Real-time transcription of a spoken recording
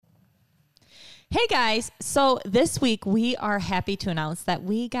Hey guys, so this week we are happy to announce that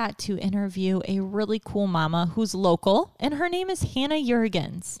we got to interview a really cool mama who's local, and her name is Hannah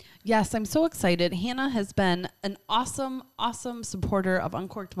Jurgens. Yes, I'm so excited. Hannah has been an awesome supporter of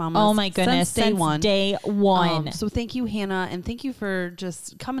Uncorked Mamas. Oh my goodness, since day one. So So thank you, Hannah, and thank you for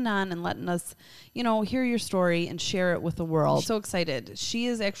just coming on and letting us, hear your story and share it with the world. So excited. She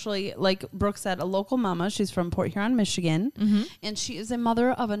is actually, like Brooke said, a local mama. She's from Port Huron, Michigan, and she is a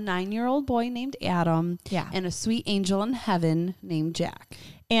mother of a 9-year-old boy named Adam and a sweet angel in heaven named Jack.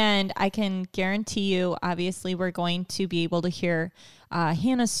 And I can guarantee you, obviously, we're going to be able to hear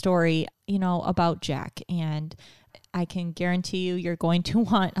Hannah's story, about Jack. And I can guarantee you're going to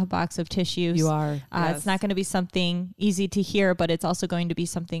want a box of tissues. You are. Yes. It's not going to be something easy to hear, but it's also going to be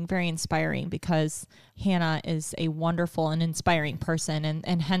something very inspiring because Hannah is a wonderful and inspiring person,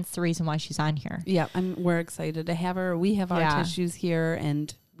 and hence the reason why she's on here. Yeah, we're excited to have her. We have our tissues here,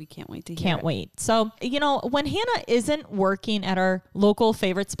 and we can't wait to hear Can't wait. So, when Hannah isn't working at our local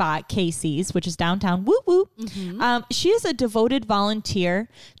favorite spot, Casey's, which is downtown, woo woo, she is a devoted volunteer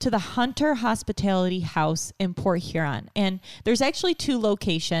to the Hunter Hospitality House in Port Huron. And there's actually 2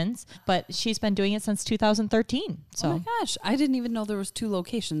 locations, but she's been doing it since 2013. So, oh my gosh, I didn't even know there was 2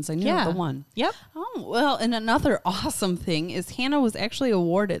 locations. I knew of the one. Yep. Oh, well, and another awesome thing is Hannah was actually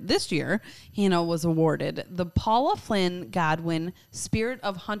awarded this year. Hannah was awarded the Paula Flynn Godwin Spirit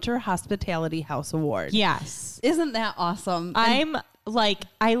of Hunter Hospitality House Award. Yes. Isn't that awesome?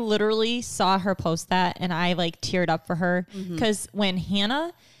 I literally saw her post that and I teared up for her because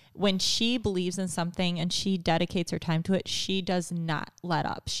when she believes in something and she dedicates her time to it, she does not let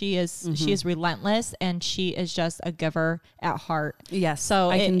up. She is relentless, and she is just a giver at heart. Yes.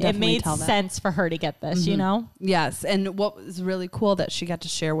 So it made sense for her to get this, Yes. And what was really cool that she got to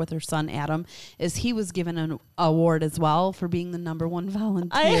share with her son, Adam, is he was given an award as well for being the #1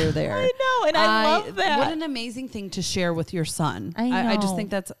 volunteer there. I know. And I love that. What an amazing thing to share with your son. I know. I just think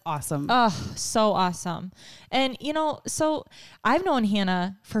that's awesome. Oh, so awesome. And, so I've known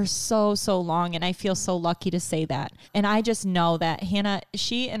Hannah for so long, and I feel so lucky to say that. And I just know that Hannah,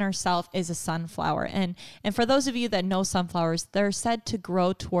 she in herself is a sunflower. And for those of you that know sunflowers, they're said to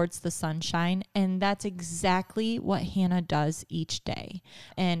grow towards the sunshine. And that's exactly what Hannah does each day.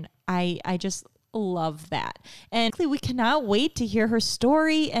 And I just love that. And we cannot wait to hear her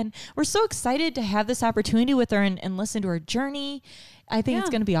story. And we're so excited to have this opportunity with her and listen to her journey. I think it's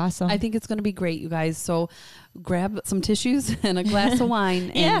going to be awesome. I think it's going to be great, you guys. So grab some tissues and a glass of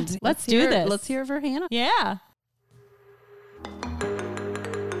wine. And let's do this. Let's hear it for Hannah. Yeah.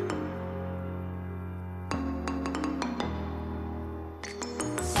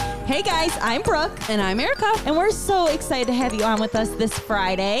 Hey guys, I'm Brooke. And I'm Erica. And we're so excited to have you on with us this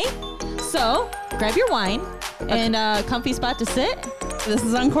Friday. So grab your wine and a comfy spot to sit. This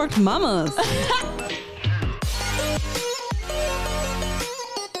is Uncorked Mamas.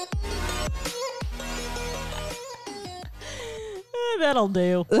 That'll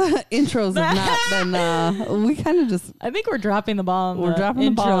do. Intros have not been, we kind of just... I think we're dropping the ball on We're dropping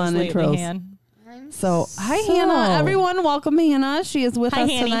the ball on intros. So, hi, Hannah. Everyone, welcome Hannah. She is with us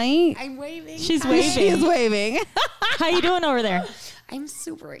tonight. I'm waving. She's Hi. waving. She is waving. How you doing over there? I'm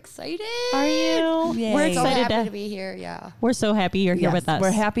super excited. Are you? Yay. We're So excited happy to be here. Yeah. We're so happy you're here with us.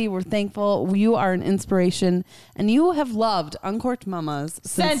 We're happy. We're thankful. You are an inspiration, and you have loved Uncorked Mamas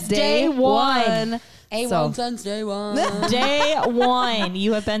since day one. A1 since day one. Day one.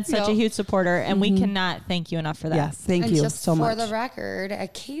 You have been such a huge supporter, and we cannot thank you enough for that. Yes, thank And you just so much. for the record,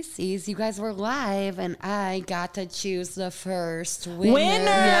 at Casey's, you guys were live, and I got to choose the first winner.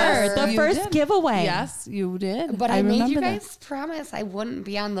 Winner! The You first did. giveaway. Yes, you did. But I made you remember that. guys promise I wouldn't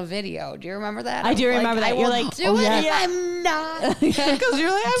be on the video. Do you remember that? I do remember that. I You're will like, do oh, it yeah. if I'm not. Because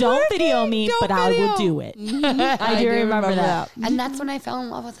you're like, I'm Don't working. video me, Don't but I will video. do it. I do remember that. And that's when I fell in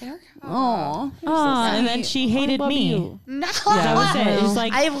love with Erica. Oh, Oh, and then she hated me. No. That was it. It was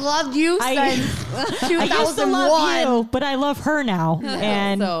like, I've loved you I- since I used to 2001. love you, but I love her now.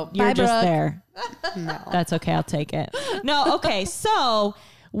 And So, you're bye, just Brooke. there. No. That's okay. I'll take it. No, okay. So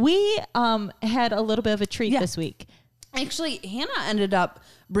we had a little bit of a treat this week. Actually, Hannah ended up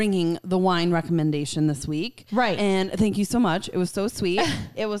bringing the wine recommendation this week. Right. And thank you so much. It was so sweet.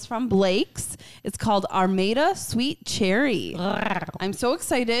 It was from Blake's. It's called Armada Sweet Cherry. I'm so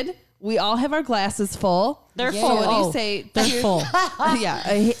excited. We all have our glasses full. They're So full. what do you say? They're Cheers. full.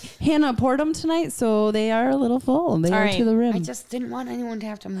 Yeah. Hannah poured them tonight, so they are a little full. They All are right. to the rim. I just didn't want anyone to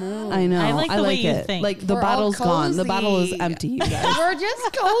have to move. I know. I like the way you it. think. Like the We're all bottle's gone. The bottle is cozy. empty, you guys. We're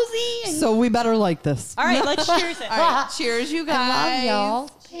just cozy. And So we better like this. All right, let's cheers it. All right. Cheers, you guys. I love y'all.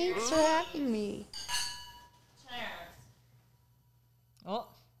 Thanks for having me. Oh.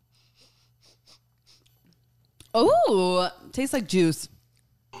 Ooh, tastes like juice.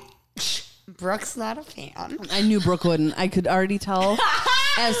 Brooke's not a fan. I knew Brooke wouldn't. I could already tell.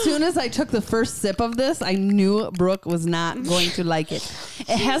 As soon as I took the first sip of this, I knew Brooke was not going to like it. It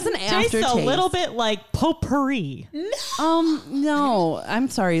has an Tastes aftertaste. a little bit like potpourri. No. I'm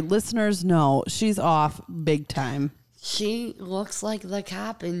sorry. Listeners, no. She's off big time. She looks like the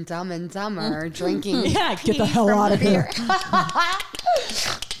cop in Dumb and Dumber drinking. Yeah, get the pee hell from out of beer.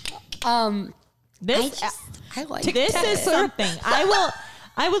 This I like this is something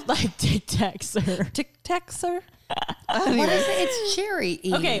I would like Tic Tac, sir. Tic Tac, sir? What is it? It's cherry.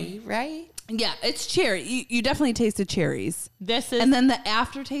 Okay. Right? Yeah, it's cherry. You definitely tasted cherries. This is And then the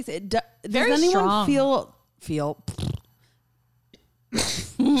aftertaste, Very does anyone strong. feel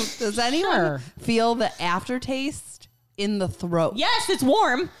does anyone Sure. feel the aftertaste in the throat? yes, it's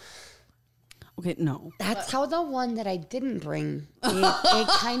warm. Okay, no. That's how the one that I didn't bring, it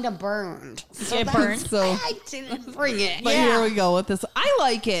kind of burned. So It that's burned? So- why I didn't bring it. But here we go with this. I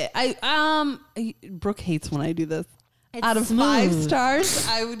like it. Brooke hates when I do this. Out of 5 smooth. stars,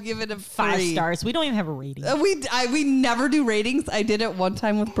 I would give it a 5 3. stars. We don't even have a rating. We never do ratings. I did it one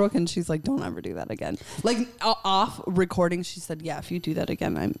time with Brooke, and she's like, "Don't ever do that again." Like off recording, she said, "Yeah, if you do that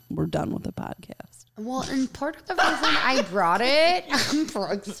again, we're done with the podcast." Well, and part of the reason I brought it,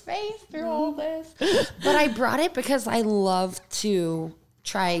 Brooke's face through all this, but I brought it because I love to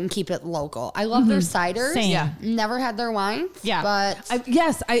try and keep it local. I love their ciders. Same. Yeah. Never had their wines. Yeah. But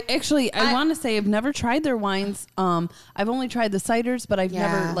I want to say I've never tried their wines. I've only tried the ciders, but I've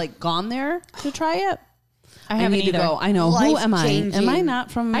never gone there to try it. I haven't need either. to go. I know. Who am I? Am I Life-changing.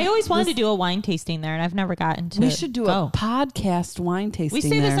 not from? I always wanted to do a wine tasting there, and I've never gotten to. We should do go. a podcast wine tasting. We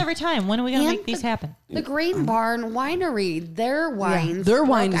say there. this every time. When are we going to And make these happen? the Green Barn Winery, their wines. their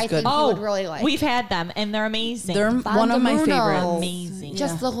wine Brooke, is I good. think you would really like. We've had them, and they're amazing. They're one of my Bondamuno. favorites. Amazing.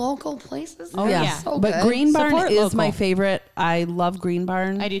 Just the local places. Oh they're yeah, so but good. Green Barn Support is local. my favorite. I love Green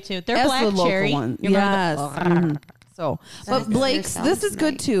Barn. I do too. They're As black the local cherry. one. You remember Yes. Mhm. So, but That Blake's, sounds this is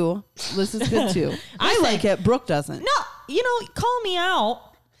good nice. too. This is good too. I like it. Brooke doesn't. No, call me out.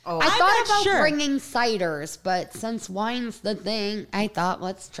 I I'm thought not about sure. bringing ciders, but since wine's the thing, I thought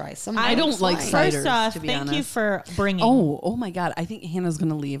let's try some. I don't Blake's like wine. cider. First off, to be thank you honest. for bringing. Oh my God! I think Hannah's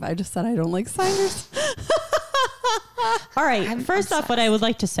gonna leave. I just said I don't like ciders. All right. I'm First off, what I would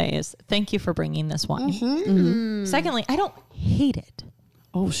like to say is thank you for bringing this wine. Mm-hmm. Secondly, I don't hate it.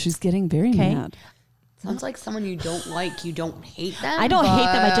 Oh, she's getting very Okay. mad. Sounds like someone you don't like. You don't hate them. I don't hate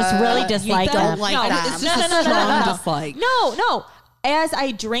them. I just really but dislike you don't them. like No, them. It's just a strong dislike. No. As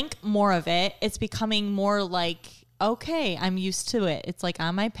I drink more of it, it's becoming more like, okay, I'm used to it. It's like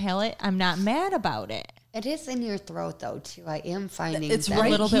on my palate. I'm not mad about it. It is in your throat though too. I am finding It's that.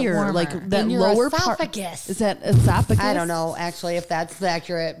 right little bit here, warmer. like that In your lower esophagus. part. Is that esophagus? I don't know actually if that's the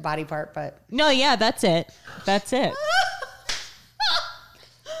accurate body part, but No, yeah, that's it. That's it.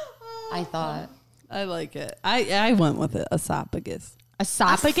 I thought. I like it. I went with it. Esophagus.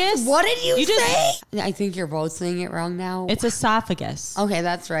 Esophagus? What did you just- say? I think you're both saying it wrong now. It's esophagus. Okay,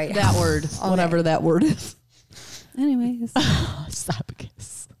 that's right. That word, whatever that word is. Anyways.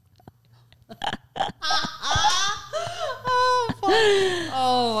 Esophagus.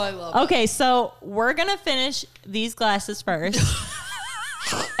 Oh, I love Okay, so we're going to finish these glasses first.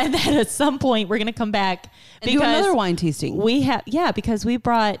 And then at some point we're going to come back and do another wine tasting. We have, because we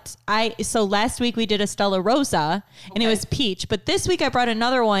brought, so last week we did a Stella Rosa and it was peach, but this week I brought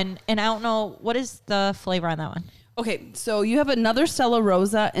another one and I don't know, what is the flavor on that one? Okay, so you have another Stella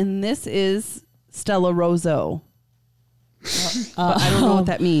Rosa, and this is Stella Rosso. But I don't know what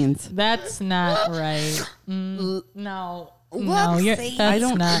that means. That's not right. No. No, Whoopsie. I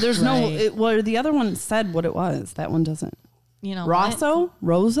don't. not There's right. well, the other one said what it was. That one doesn't. You know, Rosso?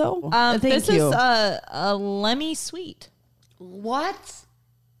 Rosso? Thank this you. is a Lemmy Sweet. What?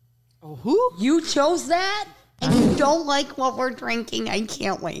 Oh, who? You chose that? And you don't like what we're drinking? I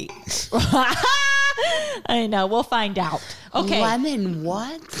can't wait. I know. We'll find out. Okay. Lemon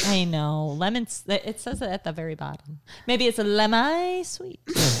what? I know. Lemons. It says it at the very bottom. Maybe it's a Lemmy Sweet.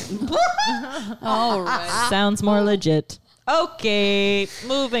 All right. Sounds more legit. Okay.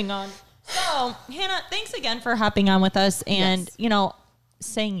 Moving on. So, Hannah, thanks again for hopping on with us and,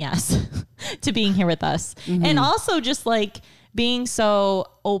 saying yes to being here with us. And also just like being so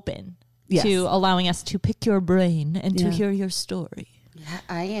open Yes. to allowing us to pick your brain and to Yeah. hear your story.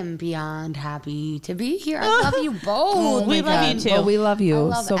 I am beyond happy to be here. I love you both. We love you too. Well, we love you I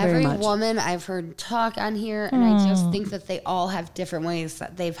love so every very much. woman I've heard talk on here, and I just think that they all have different ways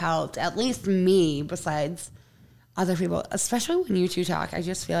that they've helped, at least me, besides other people, especially when you two talk. I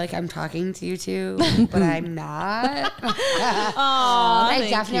just feel like I'm talking to you two, but I'm not. I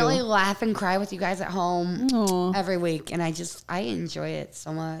definitely laugh and cry with you guys at home every week, and I enjoy it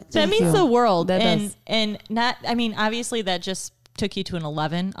so much. That means the world. That and does. and not, I mean, obviously that just took you to an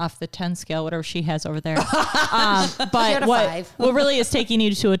 11 off the 10 scale, whatever she has over there. But a 5. what really is taking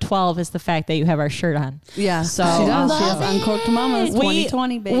you to a 12 is the fact that you have our shirt on. Yeah. So she does. She Love has Uncorked Mamas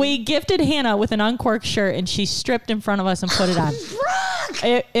 2020, baby. We gifted Hannah with an uncorked shirt, and she stripped in front of us and put it on.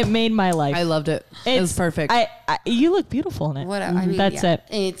 It made my life. I loved it. It was perfect. You look beautiful in it. Whatever. I mean, That's it.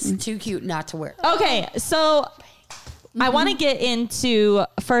 It's too cute not to wear. Okay, so I want to get into,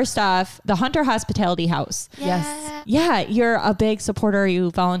 first off, the Hunter Hospitality House. Yes. Yeah, you're a big supporter.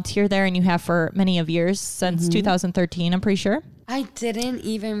 You volunteer there, and you have for many of years, since 2013, I'm pretty sure. I didn't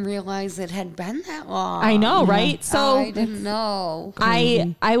even realize it had been that long. I know, right? So I didn't know.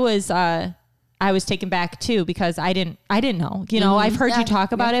 I was taken back too, because I didn't know. You know, I've heard you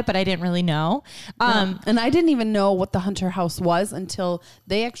talk about it, but I didn't really know. And I didn't even know what the Hunter House was until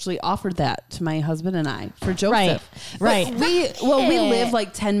they actually offered that to my husband and I for Joseph. Right. But we live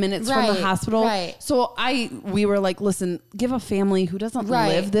like 10 minutes from the hospital. Right. So we were like, listen, give a family who doesn't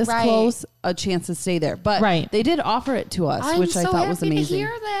live this right. close a chance to stay there. But they did offer it to us, which I thought was amazing.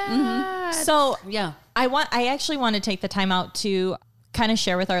 To hear that. So Yeah. I actually want to take the time out to kind of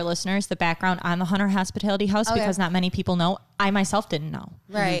share with our listeners the background on the Hunter Hospitality House, because not many people know. I myself didn't know.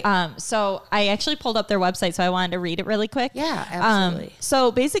 Right. So I actually pulled up their website, so I wanted to read it really quick. Yeah, absolutely.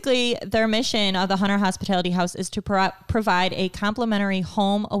 So basically, their mission of the Hunter Hospitality House is to provide a complimentary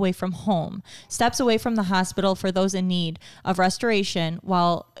home away from home, steps away from the hospital for those in need of restoration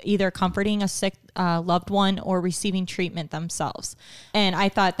while either comforting a sick loved one or receiving treatment themselves. And I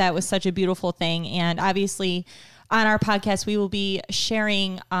thought that was such a beautiful thing. And obviously, on our podcast, we will be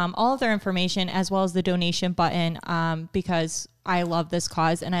sharing all of their information as well as the donation button, because I love this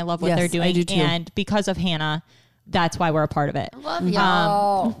cause and I love what they're doing. I do too. And because of Hannah, that's why we're a part of it. Love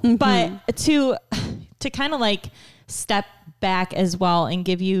y'all. But to kind of like step back as well and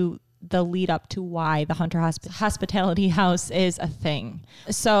give you the lead up to why the Hunter Hospitality House is a thing.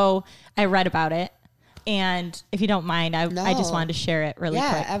 So I read about it. And if you don't mind, I just wanted to share it really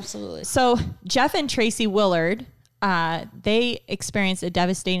quick. Yeah, absolutely. So Jeff and Tracy Willard, they experienced a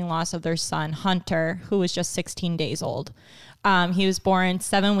devastating loss of their son, Hunter, who was just 16 days old. He was born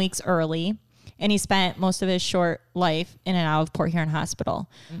 7 weeks early, and he spent most of his short life in and out of Port Huron Hospital.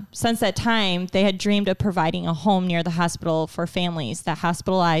 Since that time, they had dreamed of providing a home near the hospital for families that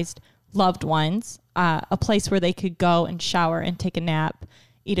hospitalized loved ones, a place where they could go and shower and take a nap,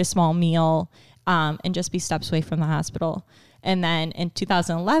 eat a small meal, and just be steps away from the hospital. And then in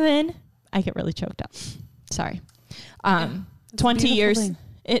 2011, I get really choked up. Sorry. 20 years. thing.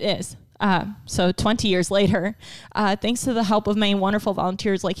 It is. So 20 years later, thanks to the help of many wonderful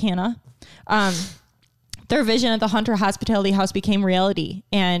volunteers like Hannah, their vision of the Hunter Hospitality House became reality.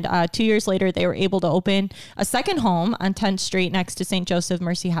 And 2 years later, they were able to open a second home on 10th Street next to St. Joseph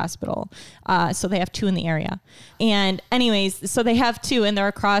Mercy Hospital. So they have 2 in the area. And anyways, so they have 2, and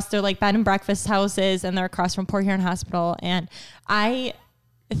they're like bed and breakfast houses, and they're across from Port Huron Hospital. And I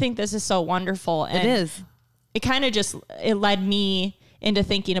think this is so wonderful. And It is. It kind of it led me into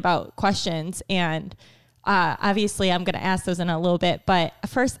thinking about questions. And obviously, I'm going to ask those in a little bit. But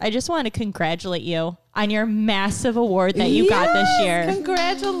first, I just want to congratulate you on your massive award that you got this year.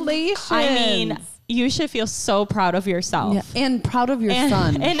 Congratulations. I mean, you should feel so proud of yourself. Yeah, and proud of your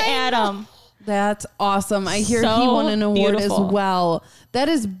son. And Adam. That's awesome. I hear So he won an award beautiful. as well. That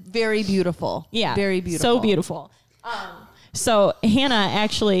is very beautiful. Yeah. Very beautiful. So beautiful. So Hannah,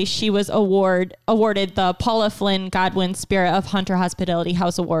 actually, she was awarded the Paula Flynn Godwin Spirit of Hunter Hospitality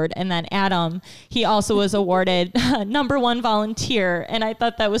House Award. And then Adam, he also was awarded #1 volunteer. And I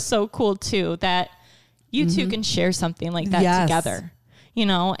thought that was so cool too, that you two can share something like that together, you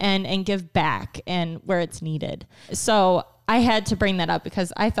know, and give back and where it's needed. So I had to bring that up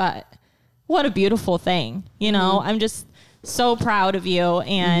because I thought, what a beautiful thing. You know, I'm just so proud of you.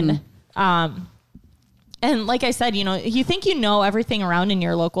 And, and like I said, you know, you think you know everything around in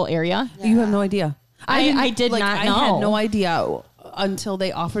your local area. You have no idea. I did not know. I had no idea until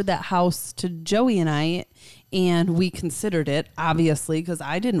they offered that house to Joey and I, and we considered it, obviously, because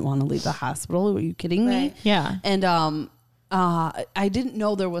I didn't want to leave the hospital. Are you kidding me? Right. Yeah. And I didn't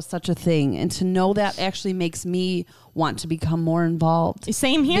know there was such a thing. And to know that actually makes me want to become more involved.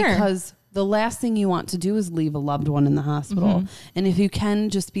 Same here. Because the last thing you want to do is leave a loved one in the hospital. And if you can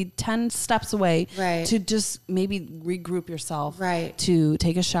just be 10 steps away to just maybe regroup yourself, to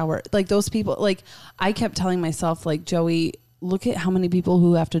take a shower. Like those people, like I kept telling myself, like, Joey, look at how many people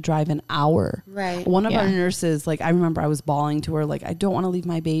who have to drive an hour. Right. One of our nurses, like, I remember I was bawling to her, like, I don't want to leave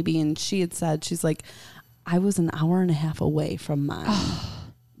my baby. And she had said, she's like, I was an hour and a half away from mine.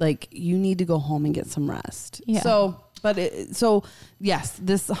 Like, you need to go home and get some rest. Yeah. So yes,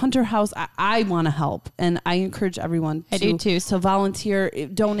 this Hunter House, I want to help. And I encourage everyone I do too. So volunteer,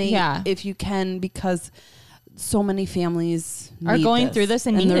 donate if you can, because so many families are going through this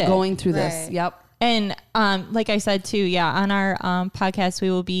and need they're it. going through this. Yep. And like I said too, on our podcast, we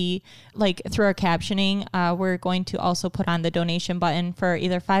will be like through our captioning, we're going to also put on the donation button for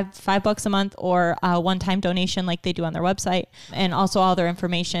either $5 a month or a one-time donation like they do on their website, and also all their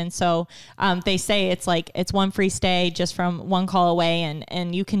information. So they say it's one free stay just from one call away,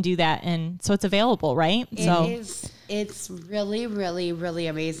 and you can do that, and so it's available, right? It's really, really, really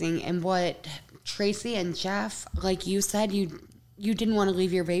amazing. And what Tracy and Jeff, like you said, you didn't want to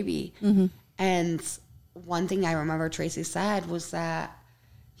leave your baby. Mm-hmm. And one thing I remember Tracy said was that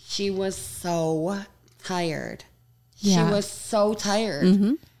she was so tired. Yeah. She was so tired.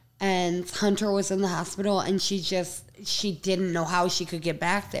 Mm-hmm. And Hunter was in the hospital, and she didn't know how she could get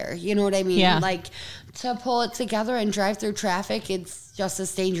back there. You know what I mean? Yeah. Like, to pull it together and drive through traffic, it's just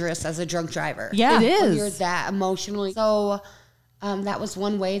as dangerous as a drunk driver. Yeah, it is. When you're that emotionally. So that was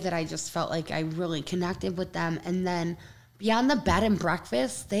one way that I just felt like I really connected with them. And then beyond the bed and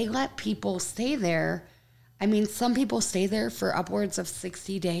breakfast, they let people stay there. I mean, some people stay there for upwards of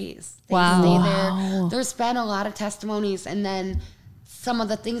 60 days. They stay there. There's been a lot of testimonies. And then some of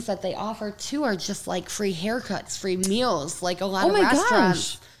the things that they offer, too, are just like free haircuts, free meals. Like a lot of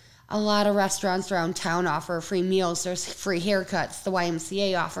restaurants. Gosh. A lot of restaurants around town offer free meals. There's free haircuts. The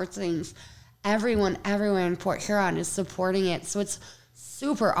YMCA offers things. Everyone in Port Huron is supporting it. So it's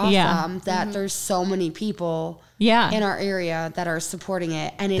super awesome that there's so many people in our area that are supporting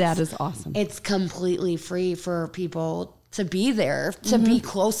it. And that is awesome. It's completely free for people to be there, to be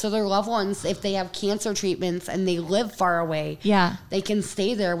close to their loved ones. If they have cancer treatments and they live far away, they can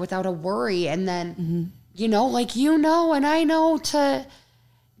stay there without a worry. And then, and I know to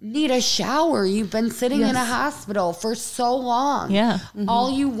need a shower. You've been sitting in a hospital for so long. Yeah.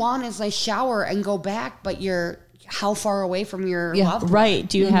 All you want is a shower and go back, but how far away from your loved one? Right.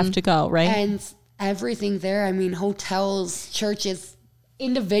 Do you have to go, right? And everything there, I mean, hotels, churches,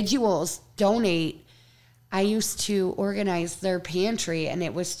 individuals donate. I used to organize their pantry, and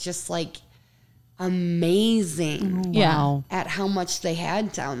it was just like amazing at how much they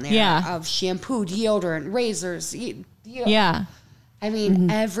had down there of shampoo, deodorant, razors. I mean,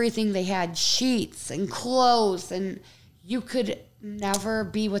 everything they had, sheets and clothes, and you could never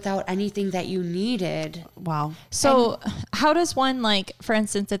be without anything that you needed. Wow. So how does one, like, for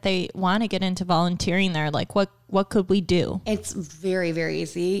instance, if they want to get into volunteering there, like what could we do? It's very, very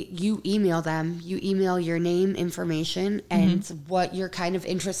easy. You email them. You email your name, information, and what you're kind of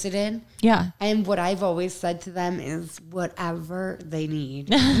interested in. Yeah. And what I've always said to them is whatever they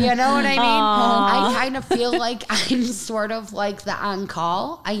need. You know what I mean? I kind of feel like I'm sort of like the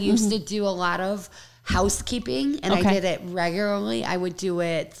on-call. I used to do a lot of housekeeping, and I did it regularly. I would do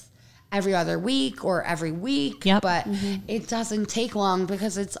it every other week or every week, but it doesn't take long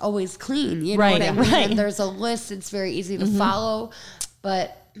because it's always clean. You know what I mean? And there's a list. It's very easy to follow.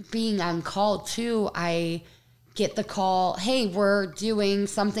 But being on call too, I get the call, hey, we're doing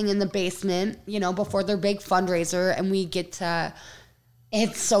something in the basement, before their big fundraiser, and we get to,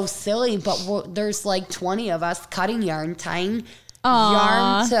 it's so silly, but there's like 20 of us cutting yarn, tying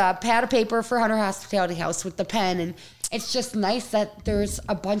yarn to a pad of paper for Hunter Hospitality House with the pen. And it's just nice that there's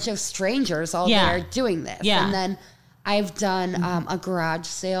a bunch of strangers all there doing this. And then I've done a garage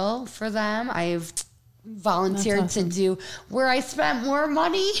sale for them. I've volunteered to do where I spent more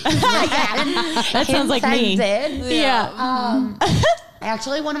money. That sounds like me.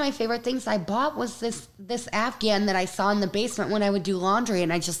 Actually, one of my favorite things I bought was this Afghan that I saw in the basement when I would do laundry,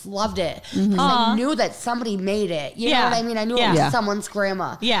 and I just loved it. Because I knew that somebody made it. You know what I mean? I knew it was someone's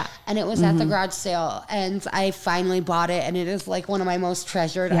grandma. Yeah. And it was at the garage sale, and I finally bought it, and it is like one of my most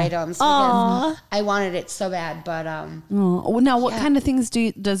treasured items because I wanted it so bad. But now, what kind of things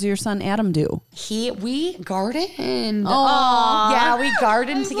does your son Adam do? We gardened. Yeah, we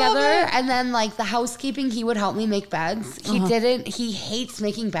gardened together, and then like the housekeeping, he would help me make beds. He hates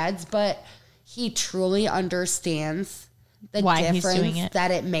making beds, but he truly understands the difference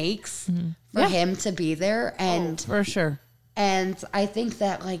that it makes for him to be there. And for sure. And I think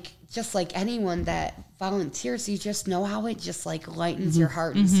that just like anyone that volunteers, you just know how it just like lightens your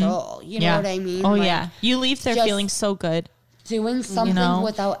heart and soul. You know what I mean? Oh, you leave there feeling so good. Doing something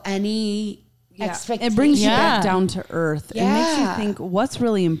without any expectations. It brings you back down to earth. Yeah. It makes you think what's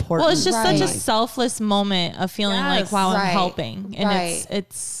really important. Well, it's just such a selfless moment of feeling like, wow, I'm helping. And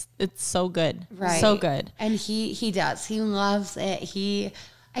it's so good. Right. So good. And he does. He loves it.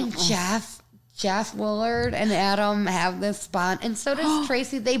 And Jeff Willard and Adam have this bond. And so does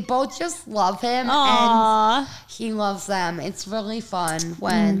Tracy. They both just love him. Aww. And he loves them. It's really fun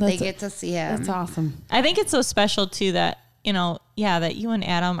when they get to see him. That's awesome. I think it's so special too that, that you and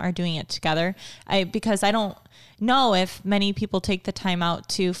Adam are doing it together. Because I don't know if many people take the time out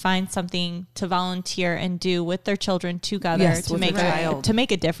to find something to volunteer and do with their children together to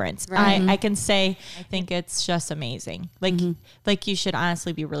make a difference. Right. I can say I think it's just amazing. Like you should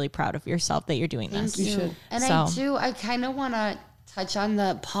honestly be really proud of yourself that you're doing this. You should. And I kind of want to touch on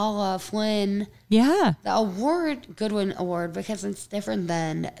the Paula Flynn the award, Goodwin Award, because it's different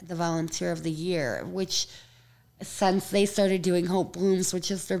than the Volunteer of the Year, which since they started doing Hope Blooms,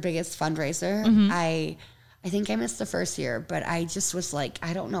 which is their biggest fundraiser, I think I missed the first year, but I just was like,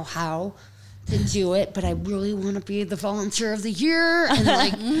 I don't know how to do it, but I really want to be the Volunteer of the Year.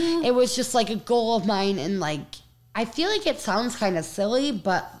 And it was just like a goal of mine. And I feel like it sounds kind of silly,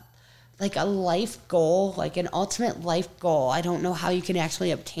 but like a life goal, like an ultimate life goal, I don't know how you can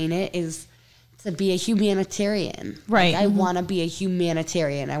actually obtain it, is to be a humanitarian. Right. I want to be a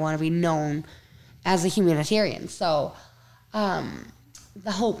humanitarian. I want to be known as a humanitarian. So,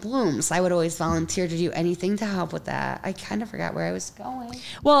 the Hope Blooms, I would always volunteer to do anything to help with that. I kind of forgot where I was going.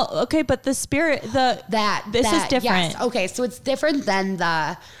 Well, okay, but the spirit, this is different. Yes. Okay, so it's different than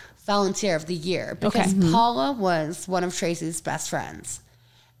the Volunteer of the Year because Paula was one of Tracy's best friends.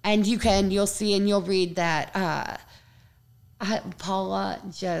 And you'll see and you'll read that Paula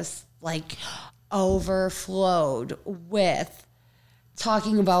just overflowed with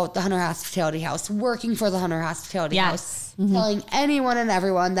talking about the Hunter Hospitality House, working for the Hunter Hospitality House, telling anyone and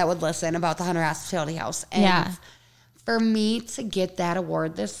everyone that would listen about the Hunter Hospitality House. And for me to get that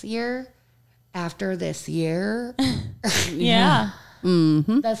award this year, after this year,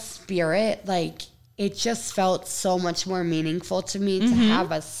 the spirit, it just felt so much more meaningful to me to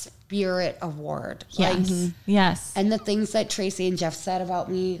have a spirit award. Yes. And the things that Tracy and Jeff said about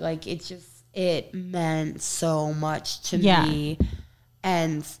me, it meant so much to me.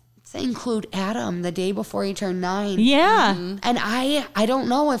 And to include Adam the day before he turned 9. Yeah. And I don't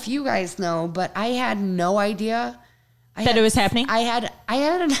know if you guys know, but I had no idea it was happening. I had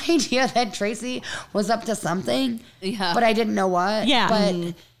an idea that Tracy was up to something, but I didn't know what. Yeah.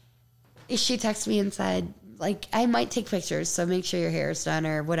 But she texted me and said, I might take pictures, so make sure your hair is done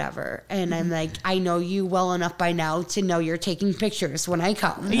or whatever. And I'm like, I know you well enough by now to know you're taking pictures when I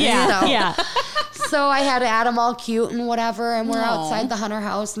come. Yeah. So I had Adam all cute and whatever, and we're outside the Hunter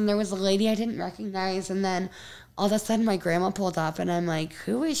house, and there was a lady I didn't recognize, and then all of a sudden my grandma pulled up, and I'm like,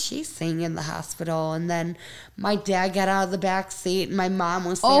 who is she seeing in the hospital? And then my dad got out of the back seat, and my mom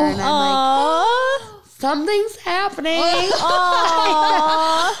was there, and I'm like, something's happening.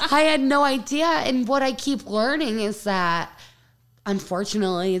 I had no idea, and what I keep learning is that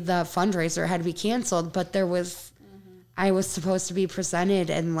unfortunately the fundraiser had to be canceled, but I was supposed to be presented,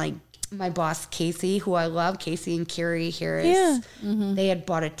 and my boss, Casey, who I love, Casey and Carrie Harris, they had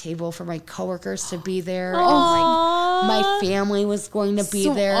bought a table for my coworkers to be there. And my family was going to be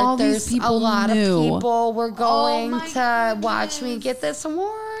there. There's a lot of people were going to watch me get this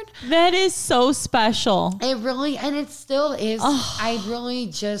award. That is so special. It really, and it still is. I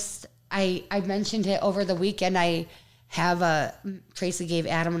really I mentioned it over the weekend. Tracy gave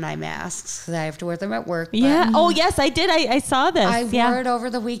Adam and I masks because I have to wear them at work. Yeah. Oh, yes, I did. I saw this. I wore it over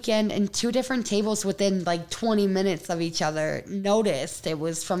the weekend, and 2 different tables within 20 minutes of each other noticed it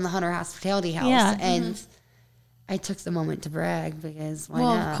was from the Hunter Hospitality House. Yeah. And I took the moment to brag because why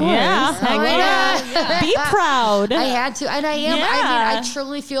not? Of course. Yeah. Be proud. I had to, and I am. Yeah. I mean, I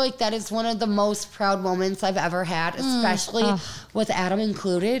truly feel like that is one of the most proud moments I've ever had, especially with Adam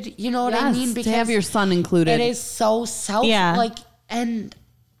included. You know what I mean? Because to have your son included, it is so and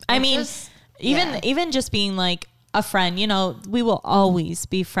I mean, even just being a friend, we will always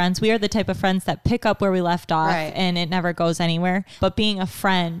be friends. We are the type of friends that pick up where we left off, and it never goes anywhere. But being a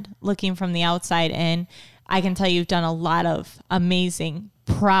friend, looking from the outside in, I can tell you've done a lot of amazing,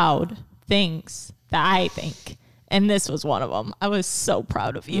 proud things that I think. And this was one of them. I was so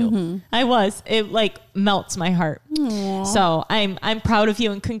proud of you. I was. It melts my heart. Aww. So I'm proud of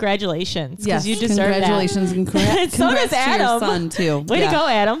you and congratulations. Yes, you deserve congratulations that. And congrats so does Adam. To your son too. Way to go,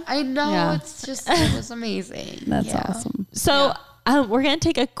 Adam. I know. It's just, it was amazing. That's awesome. So we're going to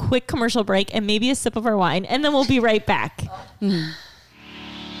take a quick commercial break and maybe a sip of our wine, and then we'll be right back.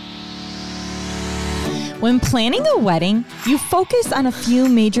 When planning a wedding, you focus on a few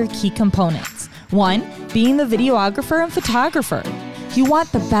major key components. One, being the videographer and photographer. You want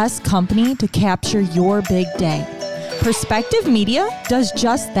the best company to capture your big day. Perspective Media does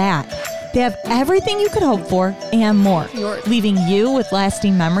just that. They have everything you could hope for and more, leaving you with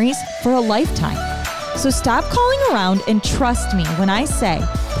lasting memories for a lifetime. So stop calling around and trust me when I say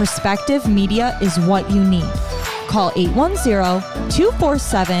Perspective Media is what you need. Call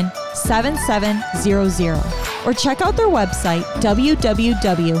 810-247-7700 or check out their website,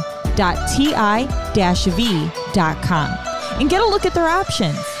 www.ti-v.com, and get a look at their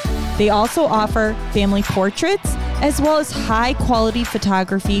options. They also offer family portraits as well as high-quality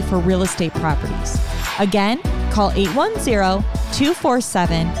photography for real estate properties. Again, call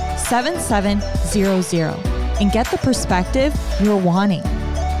 810-247-7700 and get the perspective you're wanting.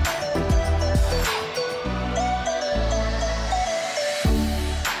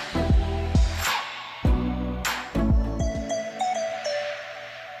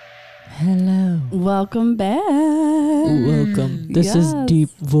 Hello. Welcome back. Welcome. This is Deep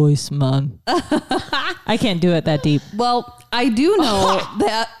Voice Man. I can't do it that deep. Well, I do know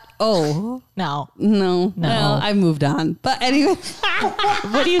that. Oh. No. Well, I moved on. But anyway.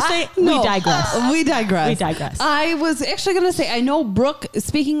 What do you say? No. We digress. We digress. I was actually going to say, I know Brooke,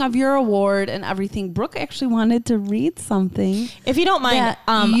 speaking of your award and everything, Brooke actually wanted to read something. If you don't mind,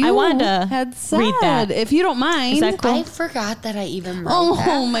 I wanted to read that. If you don't mind. Is that cool? I forgot that I even wrote that.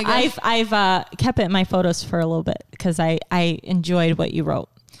 Oh my gosh. I've kept it in my photos for a little bit because I enjoyed what you wrote.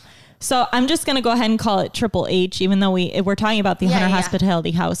 So I'm just going to go ahead and call it Triple H, even though we're talking about the Hunter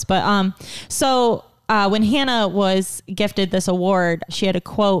Hospitality House. But when Hannah was gifted this award, she had a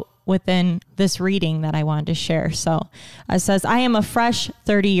quote within this reading that I wanted to share. So it says, I am a fresh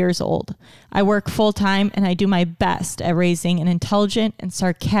 30 years old. I work full time and I do my best at raising an intelligent and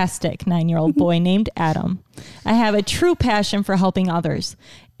sarcastic 9-year-old boy named Adam. I have a true passion for helping others.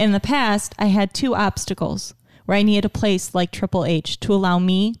 In the past, I had 2 obstacles where I needed a place like Triple H to allow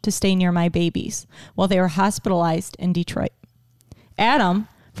me to stay near my babies while they were hospitalized in Detroit. Adam,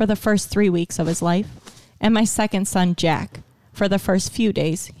 for the first 3 weeks of his life, and my second son, Jack, for the first few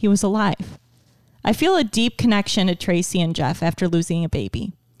days he was alive. I feel a deep connection to Tracy and Jeff after losing a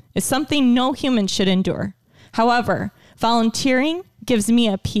baby. It's something no human should endure. However, volunteering gives me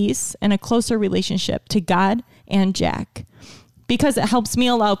a peace and a closer relationship to God and Jack because it helps me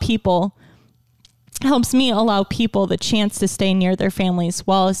allow people the chance to stay near their families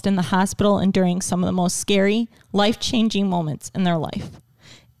whilst in the hospital and during some of the most scary, life-changing moments in their life.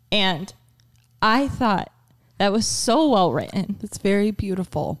 And I thought that was so well written. It's very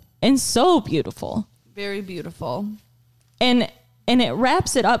beautiful. And so beautiful. Very beautiful. And it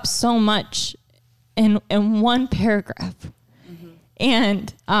wraps it up so much in one paragraph. Mm-hmm.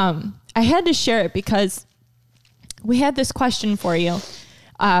 And I had to share it because we had this question for you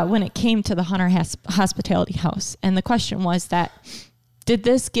when it came to the Hunter Hospitality House. And the question was that, did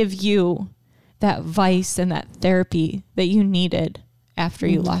this give you that vice and that therapy that you needed after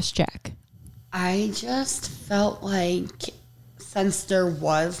you lost Jack? I just felt like since there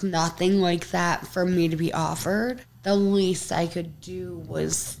was nothing like that for me to be offered, the least I could do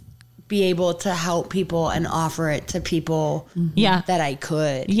was be able to help people and offer it to people that I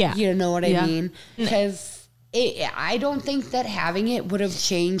could. Yeah. You know what I mean? Because I don't think that having it would have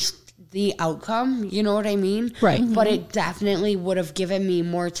changed the outcome. You know what I mean? Right. But it definitely would have given me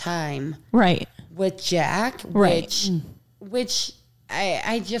more time. Right. With Jack, right. which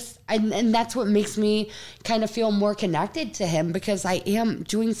I just, and that's what makes me kind of feel more connected to him because I am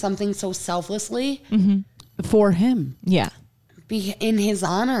doing something so selflessly for him. Yeah. Be in his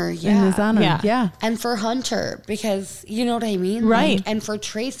honor. Yeah. In his honor. Yeah. And for Hunter, because you know what I mean? Right. Like, and for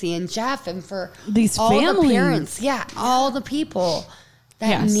Tracy and Jeff and for these all families. The parents. Yeah. All the people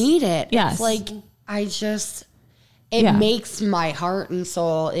that need it. Yes. It's like, it makes my heart and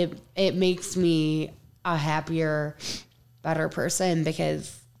soul, it makes me a happier, better person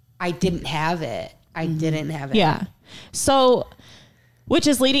because I didn't have it. I didn't have it. Yeah. So, which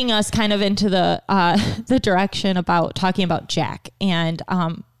is leading us kind of into the direction about talking about Jack and,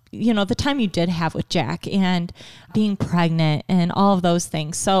 the time you did have with Jack and being pregnant and all of those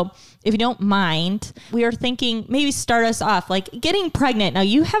things. So if you don't mind, we are thinking maybe start us off like getting pregnant. Now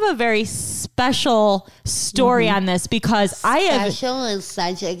you have a very special story on this because special is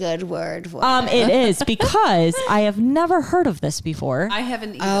such a good word for it. It is because I have never heard of this before. I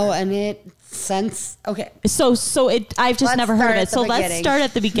haven't either. Oh, and okay. So I've just never heard of it. So let's start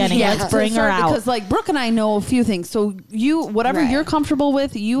at the beginning. Yeah. Let's bring her out. Because like Brooke and I know a few things. So whatever you're comfortable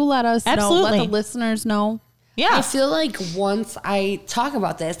with, you let us know. Let the listeners know. Yeah. I feel like once I talk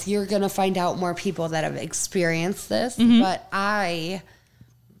about this, you're going to find out more people that have experienced this. But I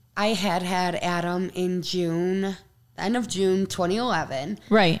I had Adam in June, end of June 2011.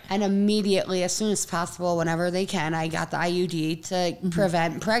 Right. And immediately, as soon as possible, whenever they can, I got the IUD to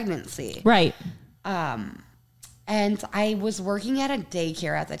prevent pregnancy. Right. And I was working at a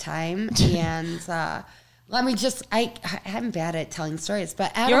daycare at the time. And I'm bad at telling stories,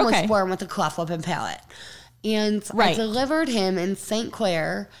 but Adam was born with a cleft lip and palate. And I delivered him in St.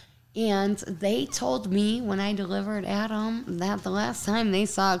 Clair. And they told me when I delivered Adam that the last time they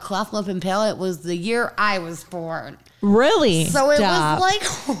saw a cleft lip and palate was the year I was born. Really? So it was like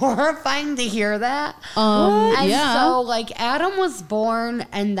horrifying to hear that. So like Adam was born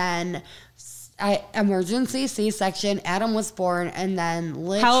and then emergency C-section. Adam was born and then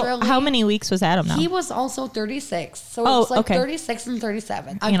literally. How many weeks was Adam now? He was also 36. So it was like 36 and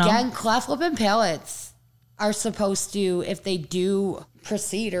 37. Again, cleft lip and palates are supposed to, if they do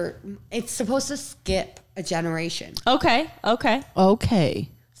proceed, or it's supposed to skip a generation. Okay.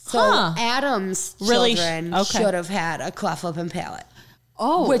 So Adam's children should have had a cleft lip and palate.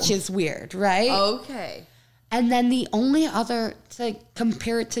 Oh. Which is weird, right? Okay. And then the only other, to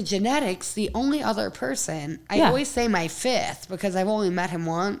compare it to genetics, the only other person, I always say my fifth because I've only met him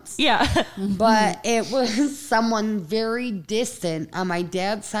once. Yeah. But it was someone very distant on my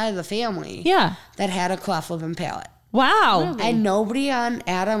dad's side of the family. Yeah. That had a cleft lip and palate. Wow. Really? And nobody on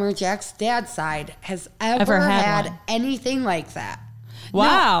Adam or Jack's dad's side has ever had anything like that. Wow.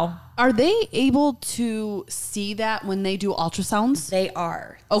 Now, are they able to see that when they do ultrasounds? They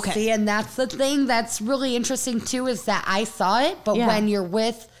are. Okay. See, and that's the thing that's really interesting too, is that I saw it, but when you're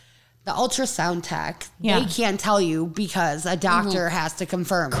with the ultrasound tech, they can't tell you because a doctor has to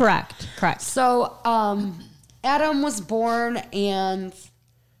confirm. Correct. So Adam was born and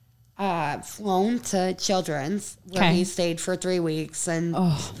flown to Children's where he stayed for 3 weeks, and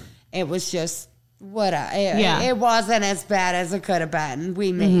it was just it wasn't as bad as it could have been.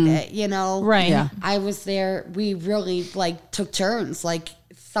 We made it, you know. Right. Yeah. I was there. We really took turns. Like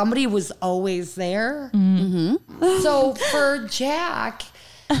somebody was always there. So for Jack,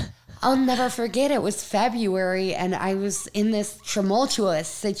 I'll never forget. It was February, and I was in this tumultuous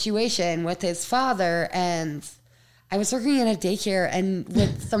situation with his father, and I was working in a daycare and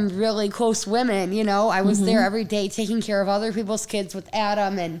with some really close women, you know. I was there every day taking care of other people's kids with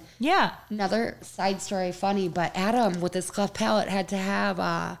Adam. And another side story, funny, but Adam with his cleft palate had to have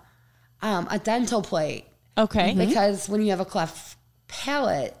a dental plate. Okay. Because when you have a cleft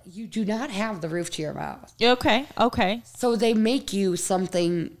palate, you do not have the roof to your mouth. Okay. So they make you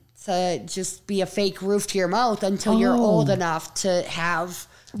something to just be a fake roof to your mouth until you're old enough to have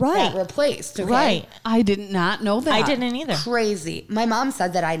that replaced. Okay? Right. I did not know that. I didn't either. Crazy. My mom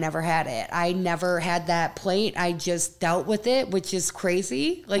said that I never had it. I never had that plate. I just dealt with it, which is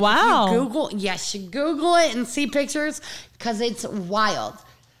crazy. Like, wow. If you Google it and see pictures because it's wild.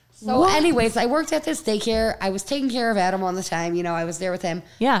 So anyways, I worked at this daycare. I was taking care of Adam all the time. You know, I was there with him.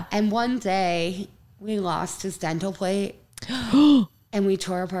 Yeah. And one day we lost his dental plate. And we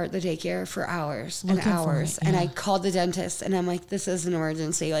tore apart the daycare for hours and hours. And I called the dentist and I'm like, this is an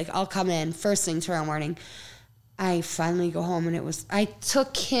emergency. Like, I'll come in first thing tomorrow morning. I finally go home and I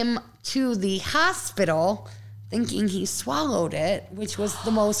took him to the hospital thinking he swallowed it, which was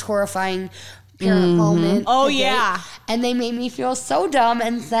the most horrifying parent moment. Oh, yeah. And they made me feel so dumb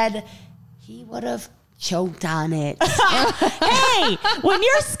and said he would have choked on it. Hey, when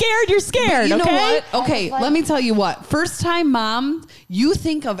you're scared, you're scared. You know what? Okay, let me tell you what. First time mom, you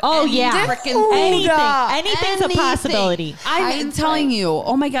think of freaking anything's a possibility. I'm telling you.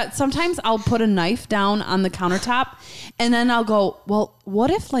 Oh my God. Sometimes I'll put a knife down on the countertop and then I'll go, well,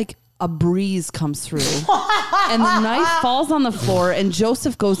 what if a breeze comes through and the knife falls on the floor and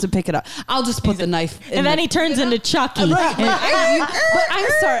Joseph goes to pick it up. I'll just put the knife in and then he turns into Chucky. Right. But I'm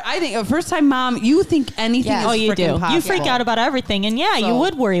sorry. I think first time mom, you think anything is you do. possible. You freak out about everything. And you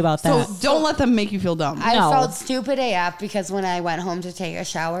would worry about that. So don't let them make you feel dumb. I felt stupid AF because when I went home to take a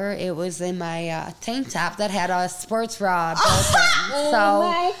shower, it was in my tank top that had a sports bra built in.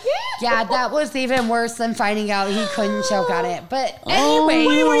 So yeah, that was even worse than finding out he couldn't choke on it. But anyway.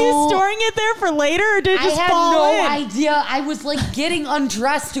 Wait, were you storing it there for later, or did it just fall in? I had no idea. I was getting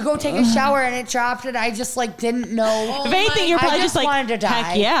undressed to go take a shower, and it dropped, and I just didn't know. If anything, you're probably just wanted to die.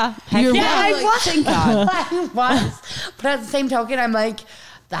 Heck yeah, I was. Thank God. I was. But at the same token, I'm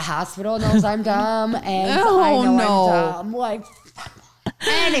the hospital knows I'm dumb, and I know I'm dumb.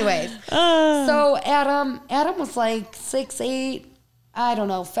 Anyways, so Adam was 6'8". I don't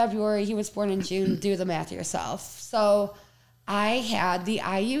know. February. He was born in June. Do the math yourself. So I had the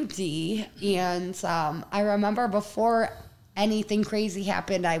IUD, and I remember before anything crazy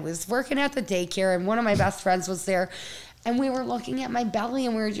happened, I was working at the daycare, and one of my best friends was there, And we were looking at my belly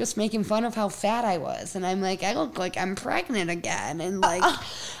and we were just making fun of how fat I was. And I'm like, I look like I'm pregnant again. And like,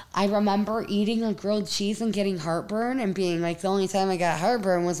 I remember eating a grilled cheese and getting heartburn and being like, the only time I got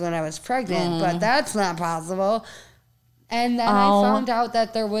heartburn was when I was pregnant, but that's not possible. And then I found out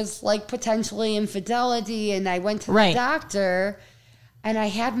that there was like potentially infidelity, and I went to the doctor and I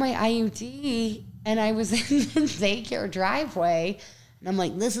had my IUD and I was in the daycare driveway and I'm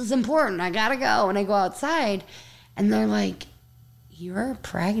like, this is important. I gotta go. And I go outside. And they're like, you're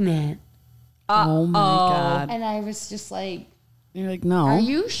pregnant. Oh, my God. And I was just like, you're like, no. Are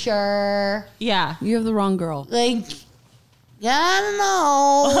you sure? Yeah. You have the wrong girl. Like, yeah, I don't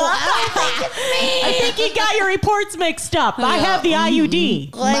know. I don't think it's me. I think you got your reports mixed up. I have the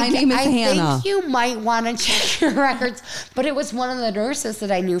IUD. Like, my name is Hannah. I think you might want to check your records. But it was one of the nurses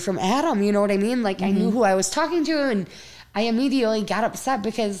that I knew from Adam. You know what I mean? Like, I knew who I was talking to. And I immediately got upset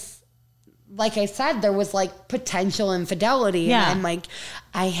because, like I said, there was like potential infidelity. Yeah. And I'm like,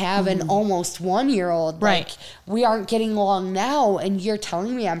 I have an almost 1-year-old. Right. Like, we aren't getting along now. And you're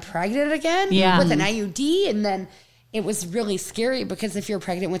telling me I'm pregnant again? Yeah. With an IUD? And then it was really scary because if you're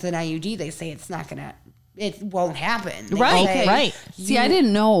pregnant with an IUD, they say it won't happen. They say, Right. See, I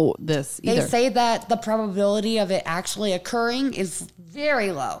didn't know this either. They say that the probability of it actually occurring is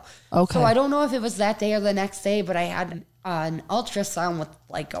very low. Okay. So I don't know if it was that day or the next day, but I had an ultrasound with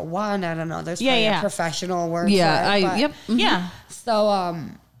like a wand. I don't know. There's probably a professional word for it. Yep. Mm-hmm. Yeah. So,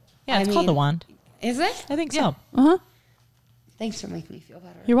 Yeah, it's called the wand. Is it? I think so. Uh-huh. Thanks for making me feel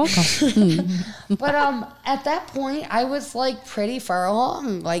better. You're welcome. But at that point, I was like pretty far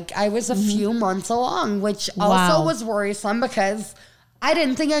along. Like I was a few months along, which also was worrisome because I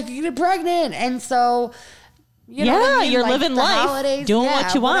didn't think I could get pregnant. And so, you know what I mean? You're Like, living the life, holidays, doing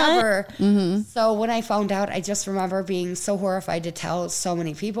what you want. whatever. So when I found out, I just remember being so horrified to tell so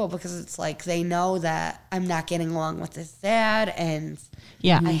many people because it's like they know that I'm not getting along with this dad and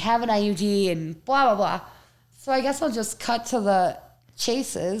I have an IUD and blah, blah, blah. So I guess I'll just cut to the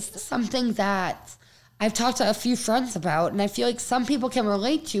chases. Something that I've talked to a few friends about, and I feel like some people can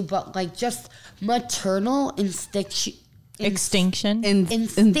relate to, but like just maternal instinctual.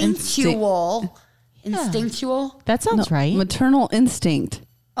 That sounds right. Maternal instinct.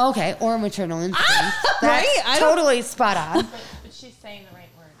 Okay, or maternal instinct. That's totally spot on. But she's saying the right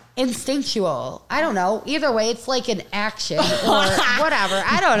word. Instinctual. I don't know. Either way, it's like an action or whatever.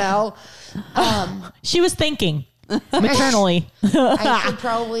 I don't know. She was thinking maternally. I could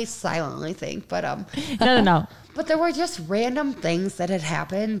probably silently think, but No. But there were just random things that had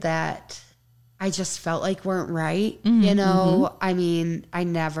happened that I just felt like weren't right. You know, I mean, I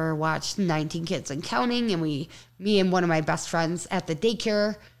never watched 19 Kids and Counting, and me and one of my best friends at the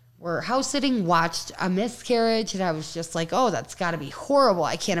daycare were house sitting, watched a miscarriage, and I was just like, oh, that's got to be horrible.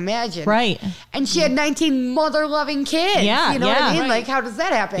 I can't imagine. Right. And she had 19 mother-loving kids. Yeah, You know what I mean? right. Like, how does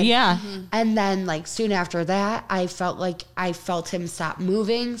that happen? Yeah. And then, like, soon after that, I felt him stop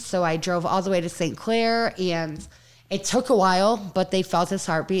moving. So I drove all the way to St. Clair, and it took a while, but they felt his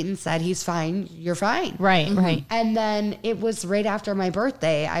heartbeat and said, he's fine. You're fine. Right. And then it was right after my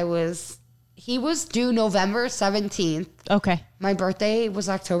birthday. He was due November 17th. Okay. My birthday was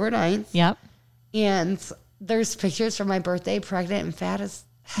October 9th. Yep. And there's pictures from my birthday, pregnant and fat as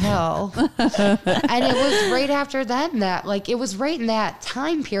hell. And it was right after then that, like, it was right in that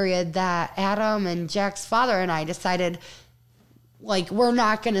time period that Adam and Jack's father and I decided, like, we're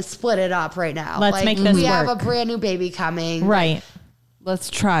not going to split it up right now. Let's make this We have work. a brand new baby coming. Right.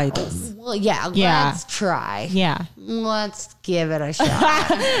 Let's try this. Well, yeah. Let's try. Yeah. Let's give it a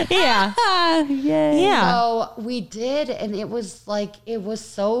shot. Yeah. Yeah. So we did, and it was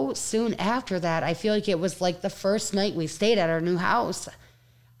so soon after that. I feel like it was like the first night we stayed at our new house.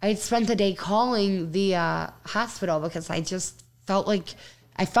 I had spent the day calling the hospital because I just felt like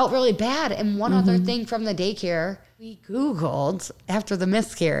I felt really bad. And one other thing from the daycare, we Googled after the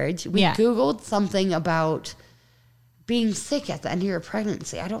miscarriage, Googled something about being sick at the end of your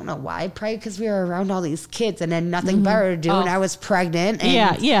pregnancy. I don't know why. Probably because we were around all these kids and had nothing better to do. And I was pregnant.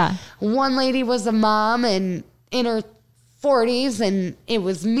 And Yeah. one lady was a mom and in her 40s, and it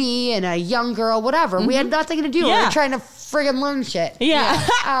was me and a young girl, whatever. We had nothing to do. We Yeah. were trying to friggin' learn shit.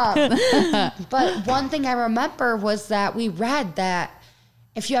 Yeah. But one thing I remember was that we read that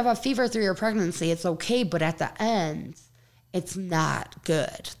if you have a fever through your pregnancy, it's okay, but at the end, it's not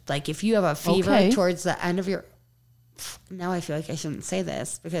good. Like if you have a fever towards the end of your now I feel like I shouldn't say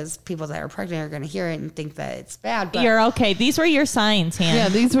this because people that are pregnant are going to hear it and think that it's bad. But you're okay. These were your signs, Hannah. Yeah,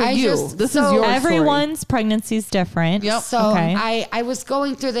 these were this is your everyone's pregnancy is different. Yep. So I was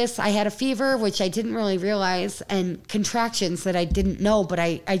going through this. I had a fever, which I didn't really realize, and contractions that I didn't know, but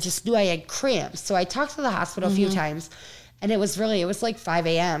I just knew I had cramps. So I talked to the hospital a few times, and it was like 5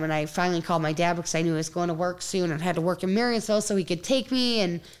 a.m. And I finally called my dad because I knew he was going to work soon and had to work in Marysville so he could take me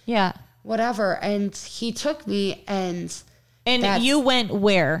and whatever. And he took me, and you went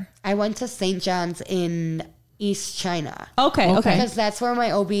where? I went to St. John's in East China. Okay. Because that's where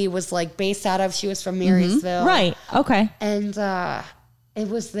my OB was like based out of. She was from Marysville. Right. Okay. And it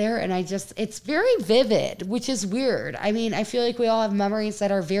was there, and it's very vivid, which is weird. I mean, I feel like we all have memories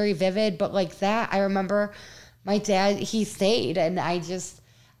that are very vivid, but like that, I remember my dad, he stayed, and I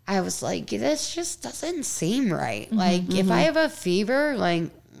was like, this just doesn't seem right. Like, if I have a fever, like,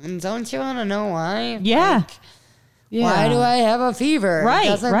 don't you want to know why? Yeah. Like, why do I have a fever? Right.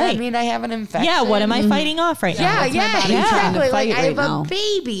 Doesn't that mean I have an infection? Yeah. What am I fighting off right now? Yeah. Exactly. Like, I have a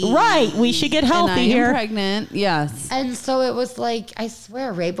baby. Right. We should get healthy and I here. am pregnant. Yes. And so it was like, I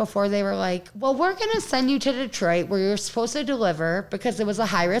swear, right before they were like, well, we're going to send you to Detroit where you're supposed to deliver because it was a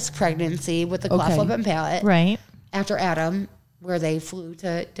high risk pregnancy with the cleft lip and palate. Right. After Adam, where they flew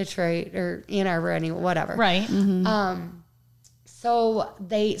to Detroit or Ann Arbor, whatever. Right. So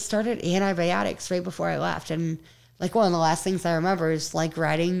they started antibiotics right before I left. And like one of the last things I remember is like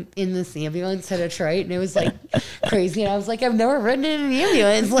riding in this ambulance to Detroit, and it was like crazy. And I was like, I've never ridden in an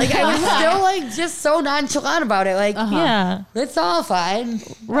ambulance. Like I was still like just so nonchalant about it. Like, it's all fine.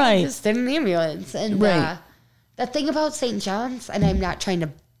 Right. I just in an ambulance. And the thing about St. John's, and I'm not trying to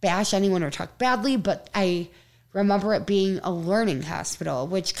bash anyone or talk badly, but I remember it being a learning hospital,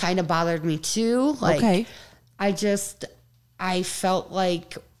 which kind of bothered me too. Like, I felt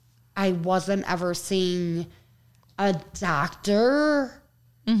like I wasn't ever seeing a doctor.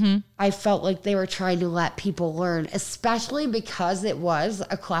 I felt like they were trying to let people learn, especially because it was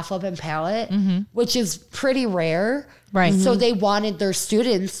a cleft lip and palate, which is pretty rare. Right. So they wanted their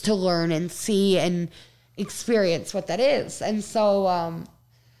students to learn and see and experience what that is. And so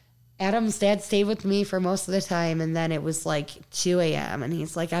Adam's dad stayed with me for most of the time, and then it was like 2 a.m. and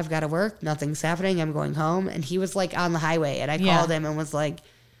he's like, I've got to work. Nothing's happening. I'm going home. And he was like on the highway, and I called him and was like,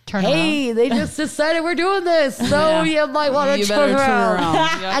 hey, they just decided we're doing this, so you might want to turn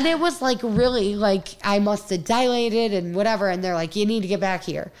around. And it was like really like I must have dilated and whatever, and they're like, you need to get back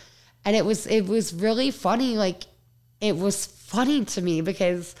here. And it was really funny. Like, it was funny to me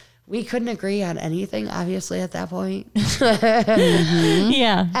because we couldn't agree on anything, obviously, at that point.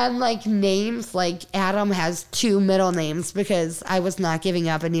 Yeah. And like names, like Adam has 2 middle names because I was not giving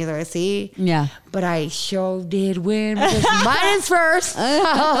up, and neither is he. Yeah. But I sure did win because mine is first.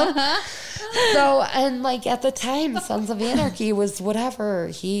 So, and like at the time, Sons of Anarchy was whatever.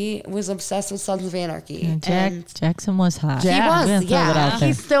 He was obsessed with Sons of Anarchy. And Jackson was hot. He was, yeah.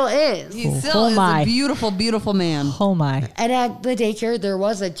 He still is. He still is a beautiful, beautiful man. Oh my. And at the daycare, there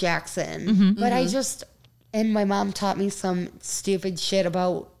was a Jackson. But I just, and my mom taught me some stupid shit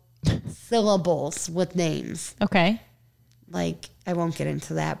about syllables with names. Okay. Like, I won't get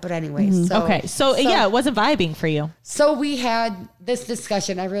into that, but anyway. So yeah, it wasn't vibing for you. So we had this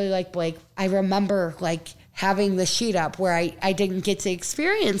discussion. I really like Blake. I remember like having the sheet up where I didn't get to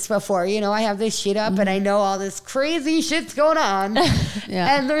experience before. You know, I have this sheet up and I know all this crazy shit's going on.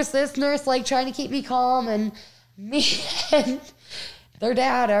 And there's this nurse like trying to keep me calm, and me and their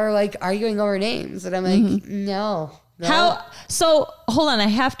dad are like arguing over names. And I'm like, no. So hold on, I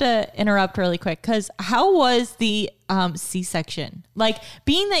have to interrupt really quick, because how was the C-section? Like,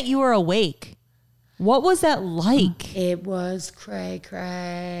 being that you were awake, what was that like? It was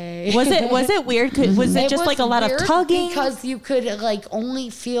cray. Was it weird? Was it just like a lot of tugging? Because you could like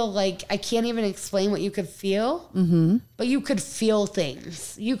only feel like, I can't even explain what you could feel, but you could feel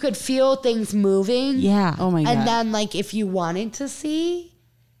things. You could feel things moving. Yeah. Oh my God. And then like if you wanted to see,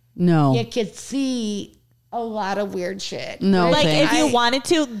 you could see a lot of weird shit. No, like if you wanted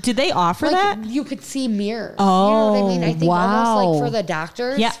to, did they offer like, that? You could see mirrors. Oh, you know what I mean? I think almost like for the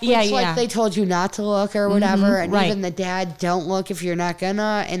doctors. Like they told you not to look or whatever. And even the dad, don't look if you're not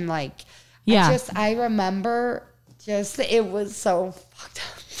gonna. And like, I remember it was so fucked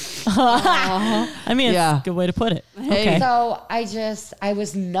up. I mean, it's a good way to put it. Okay. So I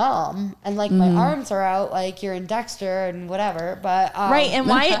was numb, and like my arms are out, like you're in Dexter and whatever. But right, and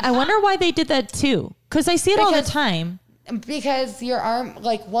why? I wonder why they did that too. Because I see it all the time. Because your arm,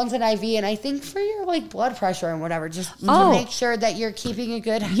 like, one's an IV, and I think for your, like, blood pressure and whatever, just to make sure that you're keeping a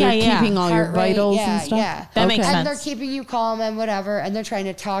good keeping all your vitals and stuff. Yeah, that makes sense. And they're keeping you calm and whatever, and they're trying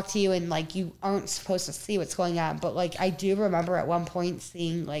to talk to you, and, like, you aren't supposed to see what's going on. But, like, I do remember at one point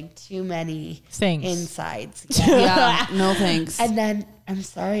seeing, like, too many things insides. Yeah, no thanks. And then, I'm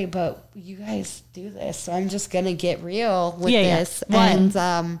sorry, but you guys do this, so I'm just going to get real with this. And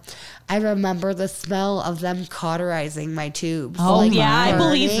I remember the smell of them cauterizing my tubes. Oh, like, I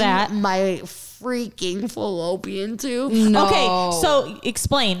believe that. My freaking fallopian tube. No. Okay, so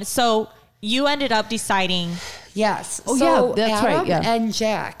explain. So you ended up deciding. Yes. Oh, so yeah, that's Adam right. Yeah. and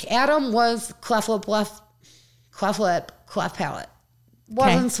Jack. Adam was cleft lip, cleft palate.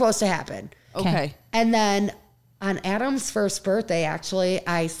 Wasn't supposed to happen. Okay. And then on Adam's first birthday, actually,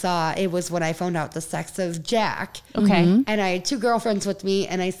 I saw, it was when I found out the sex of Jack. Okay. And I had 2 girlfriends with me,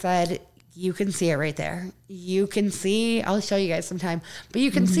 and I said, you can see it right there. You can see, I'll show you guys sometime, but you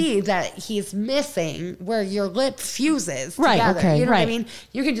can see that he's missing where your lip fuses together. Okay. You know what I mean?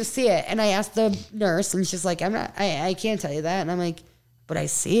 You can just see it. And I asked the nurse, and she's like, I can't tell you that. And I'm like, but I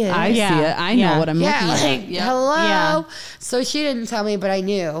see it. I see it. I know what I'm looking at. Like, Yeah. hello. Yeah. So she didn't tell me, but I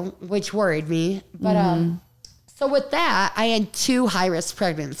knew, which worried me. But so with that, I had 2 high-risk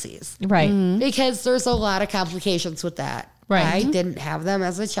pregnancies. Right. Because there's a lot of complications with that. Right. I didn't have them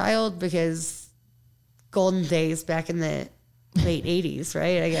as a child because golden days back in the late 80s,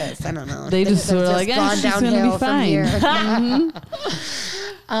 right? I guess. I don't know. They Things just were have like, gone she's going to downhill be from fine. here.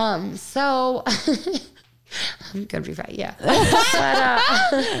 So I'm going to be fine, yeah.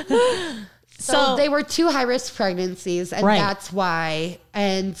 So they were 2 high-risk pregnancies, and that's why.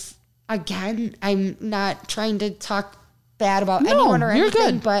 And again, I'm not trying to talk bad about anyone or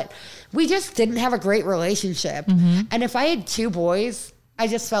anything, but we just didn't have a great relationship. And if I had 2 boys, I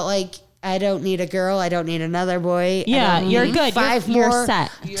just felt like I don't need a girl. I don't need another boy. Yeah, you're good. 5 you're more. set.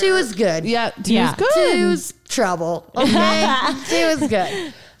 2 is good. Yeah, 2 is good. 2's trouble. Okay, 2 is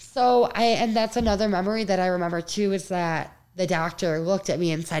good. So and that's another memory that I remember too, is that the doctor looked at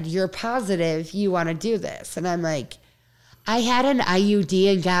me and said, "You're positive you want to do this?" And I'm like, I had an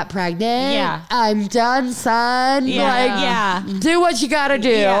IUD and got pregnant. Yeah. I'm done, son. Yeah. Do what you got to do.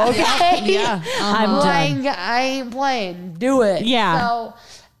 Okay. Yeah. I'm like, I ain't playing. Do it. Yeah. So,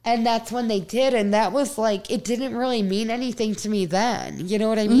 and that's when they did. And that was like, it didn't really mean anything to me then. You know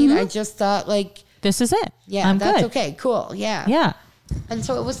what I mean? I just thought like, This is it. yeah, I'm that's good. okay. Cool. Yeah. Yeah. And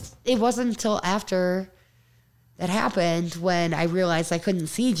so it wasn't until after that happened when I realized I couldn't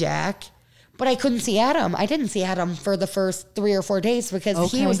see Jack. But I couldn't see Adam. I didn't see Adam for the first 3 or 4 days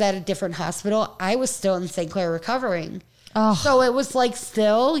because he was at a different hospital. I was still in St. Clair recovering. Oh. So it was like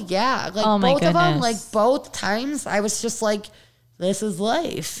still, like Oh my both of them, goodness. like both times, I was just like, this is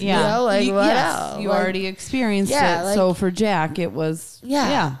life. Yeah. You know, like what else? You Like, already experienced Yeah, it. like- So for Jack, it was,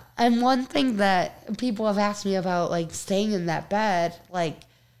 yeah. And one thing that people have asked me about, like staying in that bed, like,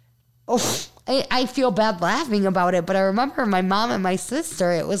 I feel bad laughing about it, but I remember my mom and my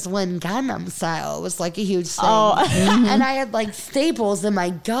sister, it was when Gangnam Style was like a huge thing. And I had like staples in my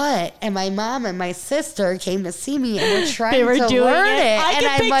gut, and my mom and my sister came to see me and were trying They were to doing learn it. I and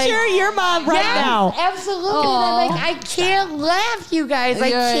can picture your mom right yes, now. Absolutely. And I'm like, I can't laugh, you guys. I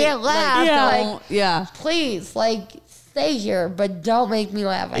can't laugh. Like, please, like, stay here, but don't make me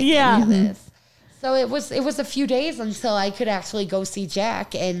laugh. I can't do this. So it was a few days until I could actually go see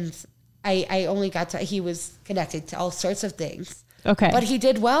Jack, and I only got to, he was connected to all sorts of things. Okay. But he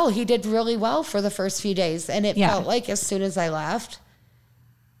did well. He did really well for the first few days. And it felt like as soon as I left,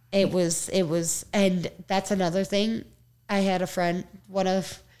 it was, and that's another thing. I had a friend, one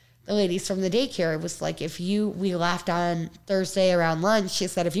of the ladies from the daycare, was like, we left on Thursday around lunch. She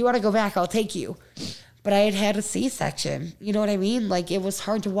said, if you want to go back, I'll take you. But I had a C-section. You know what I mean? Like, it was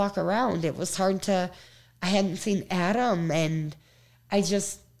hard to walk around. It was hard I hadn't seen Adam, and I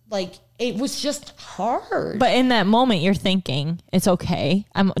just, like, it was just hard. But in that moment, you're thinking, it's okay.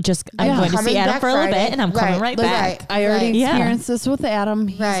 I'm going to see Adam for a little bit, and I'm coming right back. I already experienced this with Adam.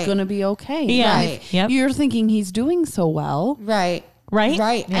 He's going to be okay. Yeah. Right. Yep. You're thinking he's doing so well. Right. Right?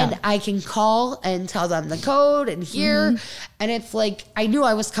 Right. Yeah. And I can call and tell them the code and hear. And it's like, I knew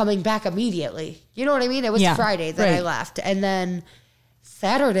I was coming back immediately. You know what I mean? It was Friday that I left. And then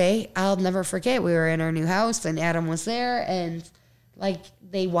Saturday, I'll never forget, we were in our new house and Adam was there, and like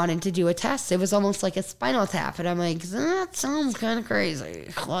they wanted to do a test. It was almost like a spinal tap. And I'm like, that sounds kind of crazy.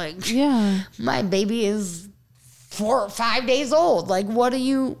 Like, my baby is 4 or 5 days old. Like,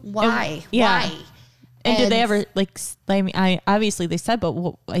 why? Why? And did they ever, like, obviously they said, but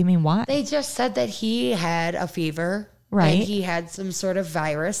why? They just said that he had a fever. Right. And he had some sort of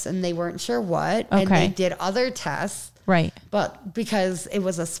virus, and they weren't sure what. Okay. And they did other tests. Right. But because it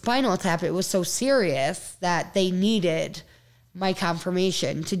was a spinal tap, it was so serious that they needed my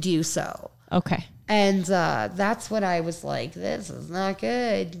confirmation to do so. Okay. And that's when I was like, this is not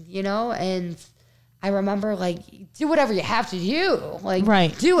good, you know? And I remember, like, do whatever you have to do. Like,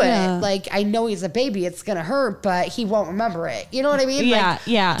 right. do it. Like, I know he's a baby. It's going to hurt, but he won't remember it. You know what I mean? Yeah, like,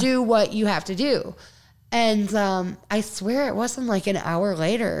 yeah. Do what you have to do. And I swear it wasn't like an hour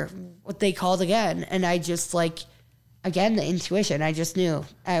later what they called again. And I just, like, again, the intuition. I just knew.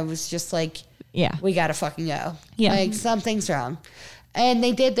 I was just like, yeah, we got to fucking go. Yeah. Like, something's wrong. And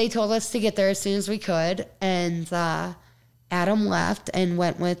they did. They told us to get there as soon as we could. And Adam left and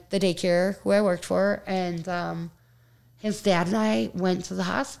went with the daycare who I worked for. And his dad and I went to the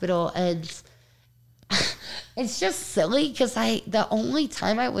hospital. And it's just silly because the only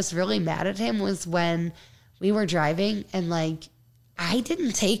time I was really mad at him was when we were driving. And, like, I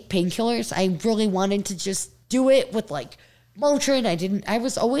didn't take painkillers. I really wanted to just do it with, like, Motrin. I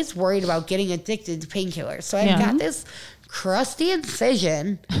was always worried about getting addicted to painkillers. So I got this crusty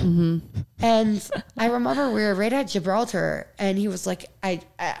incision. And I remember we were right at Gibraltar and he was like,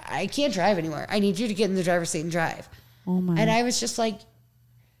 I can't drive anymore. I need you to get in the driver's seat and drive. Oh my. And I was just like,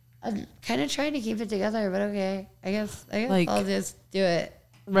 I'm kind of trying to keep it together, but okay. I guess like, I'll just do it.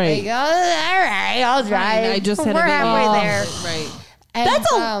 Right. Like, all right, I'll drive. I just had We're halfway there. Right. And,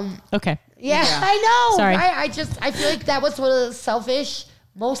 that's okay. Yeah, I know. Sorry. I feel like that was one of the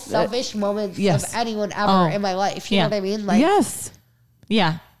most selfish moments of anyone ever in my life. You know what I mean? Like, yes.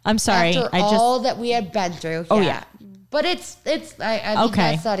 Yeah. I'm sorry. After all that we had been through. Oh, yeah. But I mean,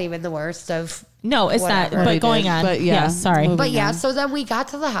 that's not even the worst of. No, it's whatever. not. But going on. But sorry. But yeah, so then we got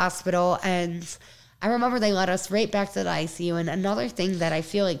to the hospital and I remember they let us right back to the ICU. And another thing that I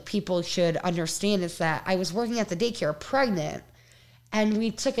feel like people should understand is that I was working at the daycare pregnant. And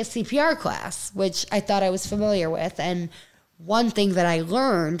we took a CPR class, which I thought I was familiar with. And one thing that I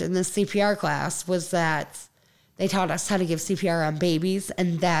learned in the CPR class was that they taught us how to give CPR on babies.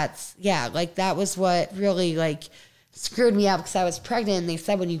 And that was what really, like, screwed me up because I was pregnant. And they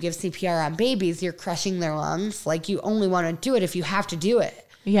said when you give CPR on babies, you're crushing their lungs. Like, you only want to do it if you have to do it.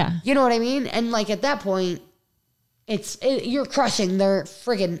 Yeah. You know what I mean? And, like, at that point, you're crushing their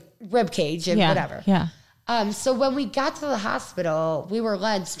friggin' rib cage and whatever. Yeah. So when we got to the hospital, we were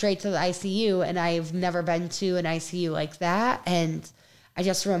led straight to the ICU, and I've never been to an ICU like that. And I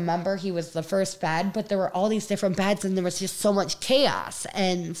just remember he was the first bed, but there were all these different beds, and there was just so much chaos.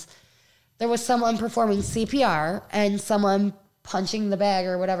 And there was someone performing CPR and someone punching the bag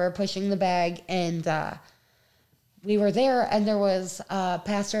or whatever, pushing the bag. And we were there, and there was a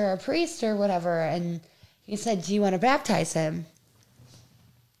pastor or a priest or whatever, and he said, "Do you want to baptize him?"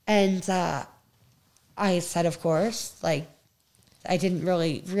 And I said, of course. Like, I didn't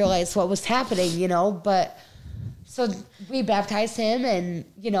really realize what was happening, you know, but so we baptized him and,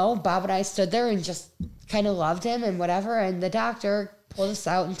 you know, Bob and I stood there and just kind of loved him and whatever. And the doctor pulled us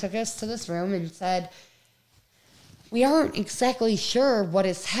out and took us to this room and said, we aren't exactly sure what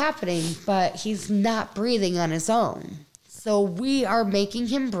is happening, but he's not breathing on his own. So we are making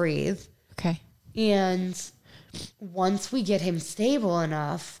him breathe. Okay. And once we get him stable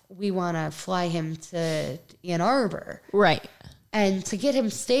enough, we want to fly him to Ann Arbor. Right. And to get him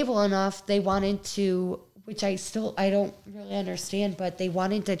stable enough, they wanted to, which I don't really understand, but they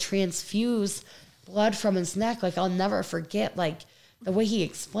wanted to transfuse blood from his neck. Like, I'll never forget, like, the way he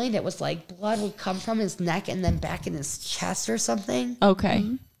explained it was like blood would come from his neck and then back in his chest or something. Okay.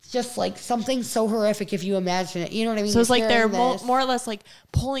 Mm-hmm. Just like something so horrific if you imagine it. You know what I mean? So it's like they're more or less like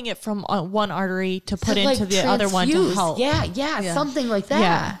pulling it from one artery to put into the other one to help. Yeah, something like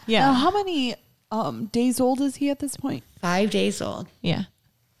that. Yeah. Now, how many days old is he at this point? 5 days old. Yeah.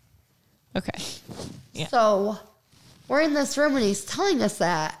 Okay. Yeah. So we're in this room and he's telling us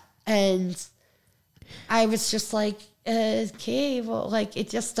that. And I was just like, okay, well, like, it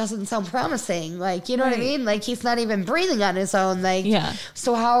just doesn't sound promising. Like, you know what I mean? Like, he's not even breathing on his own. Like,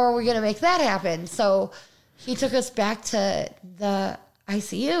 so how are we going to make that happen? So he took us back to the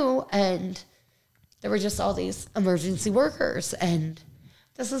ICU and there were just all these emergency workers. And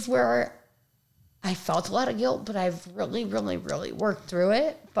this is where I felt a lot of guilt, but I've really, really, really worked through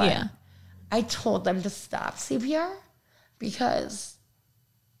it. But I told them to stop CPR because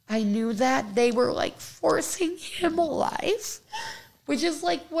I knew that they were, like, forcing him alive, which is,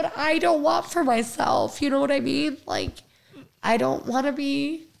 like, what I don't want for myself. You know what I mean? Like, I don't want to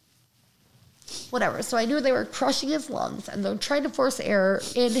be whatever. So I knew they were crushing his lungs, and they were trying to force air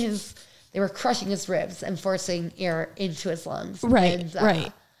in his... They were crushing his ribs and forcing air into his lungs. Right, and,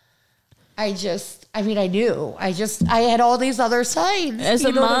 right. I knew. I had all these other signs. As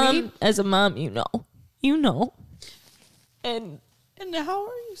a mom, you know. And how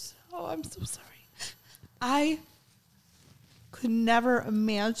are you? I'm so sorry. I could never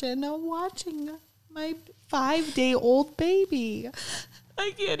imagine watching my 5-day-old baby.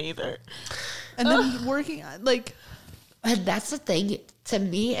 I can't either. And then working on And that's the thing. To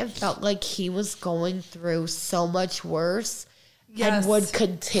me, it felt like he was going through so much worse and would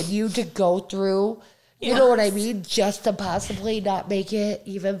continue to go through. You know what I mean? Just to possibly not make it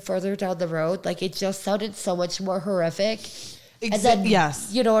even further down the road. Like, it just sounded so much more horrific. And then,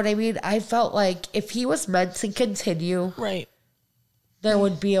 you know what I mean? I felt like if he was meant to continue, right, there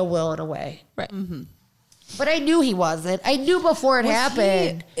would be a will and a way. Right. Mm-hmm. But I knew he wasn't. I knew before it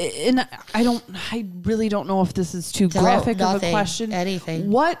happened. And I really don't know if this is too graphic of a question.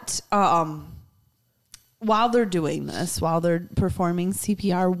 Anything. What, while they're doing this, while they're performing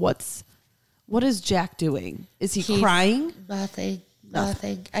CPR, what is Jack doing? Is he crying? Nothing.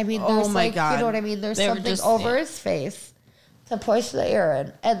 I mean, there's my God. You know what I mean? There's something over his face to push the air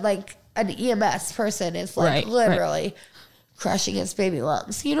in. And like an EMS person is like literally crushing his baby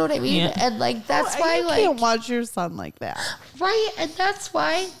lungs. You know what I mean? Yeah. And like, that's why you can't watch your son like that. Right. And that's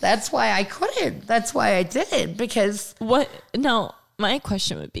why I couldn't. That's why I didn't, because my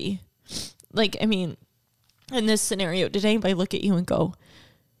question would be like, I mean, in this scenario, did anybody look at you and go,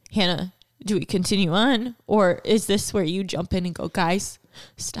 Hannah, do we continue on? Or is this where you jump in and go, guys,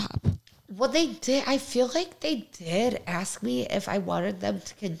 stop? Well, they did. I feel like they did ask me if I wanted them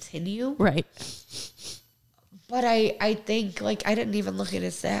to continue. Right. But I think, like, I didn't even look at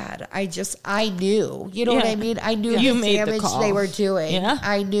his dad. I knew. You know what I mean? I knew the damage they were doing. Yeah.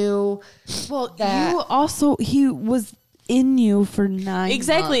 I knew. Well, he was in you for 9 months.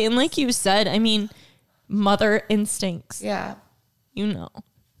 Exactly. And like you said, I mean, mother instincts. Yeah. You know.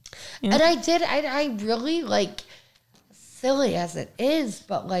 Yeah. And I really, like, silly as it is,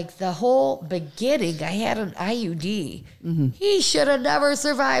 but like the whole beginning, I had an IUD. Mm-hmm. He should have never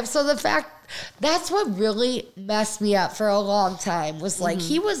survived. So that's what really messed me up for a long time was like,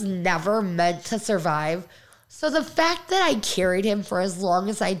 he was never meant to survive. So the fact that I carried him for as long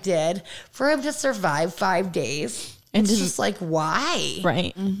as I did, for him to survive 5 days, and it's just like, why?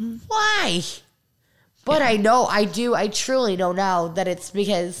 Right. Mm-hmm. Why? But I truly know now that it's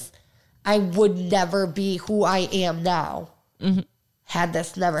because I would never be who I am now. Mm-hmm. Had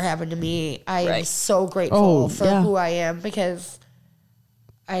this never happened to me, I am so grateful for who I am, because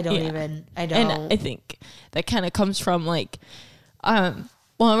I don't. And I think that kind of comes from like one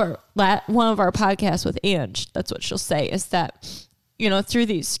of our podcasts with Ange. That's what she'll say, is that, you know, through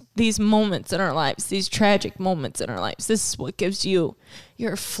these moments in our lives, these tragic moments in our lives, this is what gives you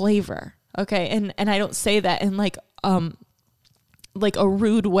your flavor. Okay. And I don't say that in like a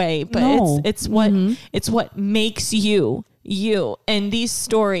rude way, but it's what makes you. And these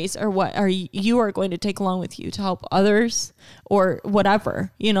stories are what you are going to take along with you to help others or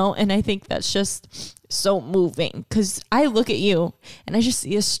whatever, you know. And I think that's just so moving, because I look at you and I just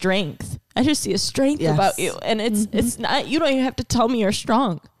see a strength. About you, and it's not, you don't even have to tell me you're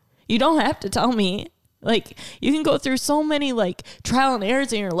strong. You don't have to tell me. Like, you can go through so many like trial and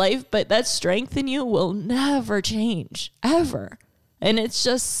errors in your life, but that strength in you will never change, ever. And it's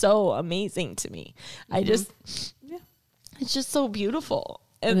just so amazing to me. It's just so beautiful.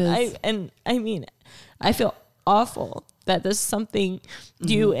 And I mean, I feel awful that this is something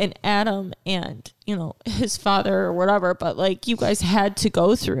you and Adam and, you know, his father or whatever, but like you guys had to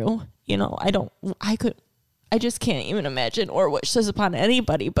go through. You know, I just can't even imagine or wish this upon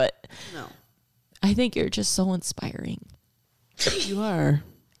anybody, but no. I think you're just so inspiring. You are.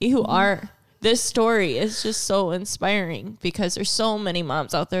 You are. This story is just so inspiring, because there's so many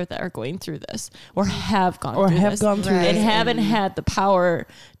moms out there that are going through this or have gone through this and haven't had the power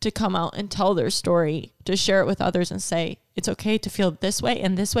to come out and tell their story, to share it with others and say, it's okay to feel this way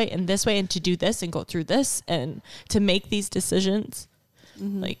and this way and this way, and to do this and go through this and to make these decisions.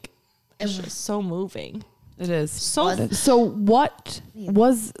 Mm-hmm. Like, it's just so moving. It is. So what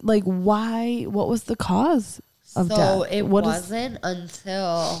was like, why, what was the cause of death? So it wasn't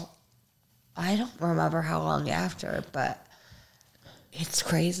until, I don't remember how long after, but it's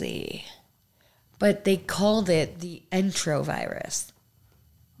crazy. But they called it the enterovirus.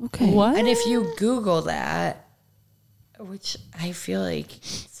 Okay. What? And if you Google that, which I feel like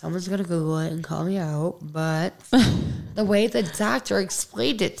someone's going to Google it and call me out, but the way the doctor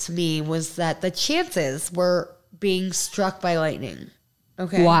explained it to me was that the chances were being struck by lightning.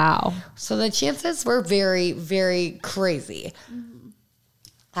 Okay. Wow. So the chances were very, very crazy. Mm-hmm.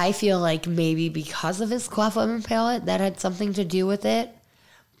 I feel like maybe because of his cleft palate, that had something to do with it.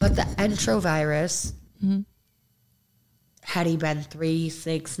 But the enterovirus, had he been 3,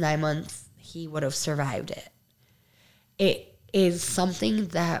 6, 9 months, he would have survived it. it is something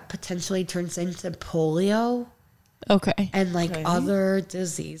that potentially turns into polio. Okay. And like other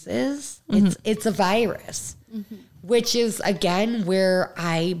diseases. It's a virus, which is, again, where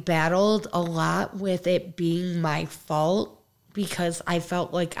I battled a lot with it being my fault because I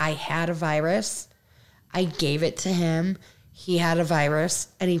felt like I had a virus. I gave it to him. He had a virus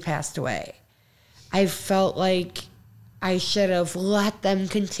and he passed away. I felt like I should have let them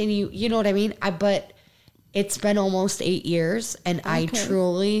continue. You know what I mean? But it's been almost 8 years and I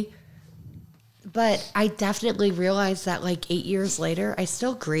truly... But I definitely realized that like 8 years later, I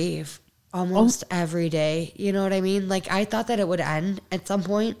still grieve almost every day. You know what I mean? Like I thought that it would end at some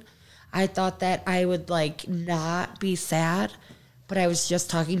point. I thought that I would like not be sad. But I was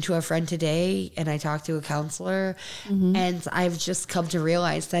just talking to a friend today and I talked to a counselor and I've just come to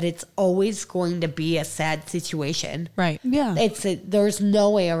realize that it's always going to be a sad situation. Right. Yeah. There's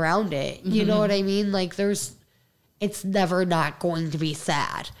no way around it. You know what I mean? Like it's never not going to be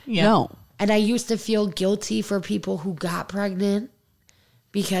sad. Yeah. No. And I used to feel guilty for people who got pregnant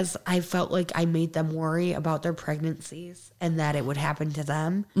because I felt like I made them worry about their pregnancies and that it would happen to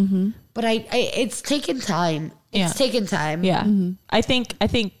them. But it's taken time. It's taken time. Yeah. I think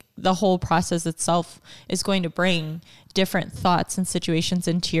the whole process itself is going to bring different thoughts and situations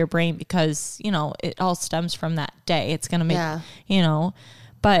into your brain because, you know, it all stems from that day. It's going to make, you know,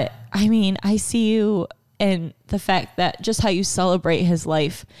 but I mean, I see you. And the fact that just how you celebrate his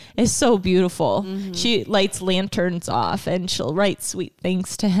life is so beautiful. She lights lanterns off and she'll write sweet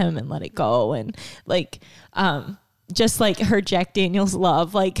things to him and let it go. And like, just like her Jack Daniel's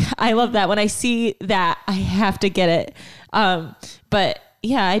love. Like, I love that. When I see that, I have to get it. But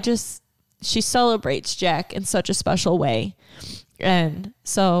yeah, she celebrates Jack in such a special way. And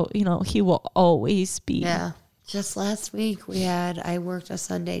so, you know, he will always be. Yeah. Just last week I worked a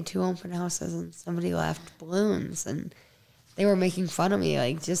Sunday, 2 open houses, and somebody left balloons and they were making fun of me,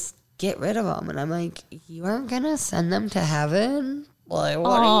 like, just get rid of them. And I'm like, you aren't going to send them to heaven? Like,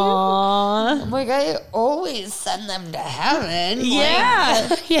 what are you? I'm like, I always send them to heaven. Yeah.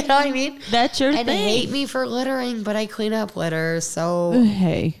 Like, you know what I mean? That's your thing. And they hate me for littering, but I clean up litter, so.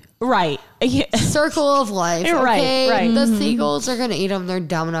 Hey. Right. Yeah. Circle of life. Okay? Right. The seagulls are going to eat them. They're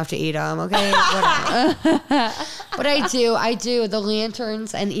dumb enough to eat them. Okay. Whatever. But I do. The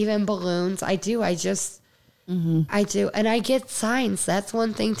lanterns and even balloons. I do. I do. And I get signs. That's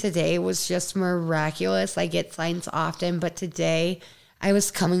one thing today was just miraculous. I get signs often. But today I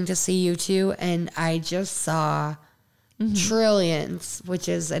was coming to see you two and I just saw trillions, which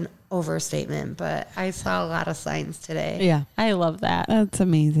is an overstatement, but I saw a lot of signs today. Yeah. I love that. That's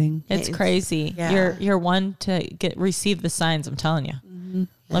amazing. It's crazy. Yeah. You're one to receive the signs, I'm telling you.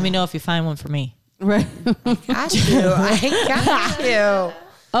 Let me know if you find one for me. Right. I got you.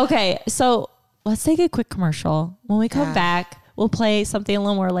 Okay, so let's take a quick commercial. When we come back, we'll play something a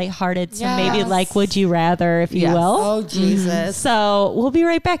little more lighthearted. So maybe like Would You Rather, if you will. Oh, Jesus. So we'll be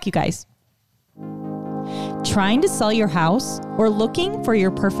right back, you guys. Trying to sell your house or looking for your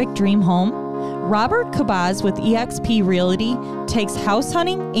perfect dream home? Robert Cabaz with eXp Realty takes house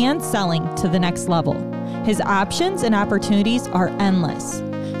hunting and selling to the next level. His options and opportunities are endless.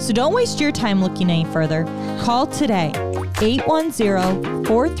 So don't waste your time looking any further. Call today,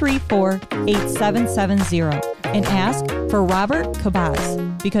 810-434-8770 and ask for Robert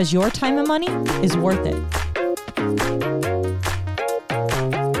Cabaz because your time and money is worth it.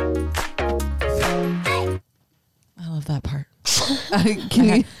 That part. Can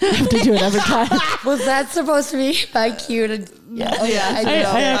you have to do it every time? Was that supposed to be my cue to? Yeah. I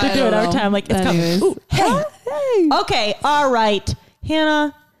have to do it every time. Like it's coming. Ooh, hey. Okay. All right,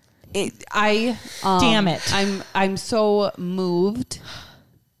 Hannah. Damn it. I'm so moved.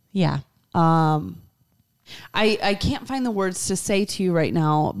 Yeah. I can't find the words to say to you right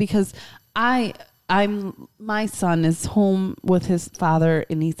now because my son is home with his father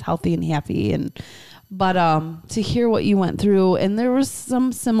and he's healthy and happy but to hear what you went through and there was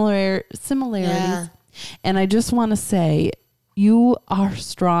some similarities and I just want to say you are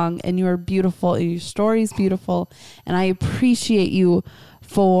strong and you are beautiful and your story is beautiful and I appreciate you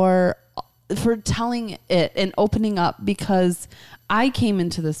for telling it and opening up because I came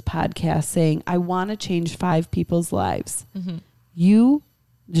into this podcast saying I want to change 5 people's lives. You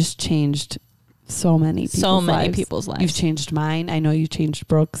just changed so many people's lives. You've changed mine. I know you changed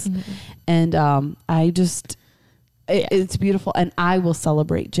Brooke's. And it's beautiful. And I will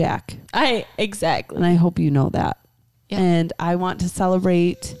celebrate Jack. Exactly. And I hope you know that. Yeah. And I want to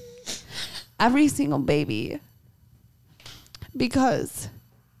celebrate every single baby because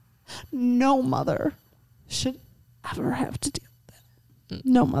no mother should ever have to deal with that.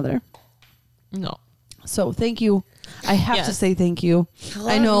 No mother. No. So thank you. I have to say thank you.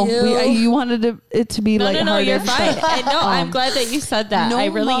 I know you. you wanted it to be lighthearted. No, you're fine. And I'm glad that you said that. No I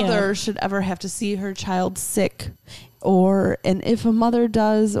really mother should ever have to see her child sick, and if a mother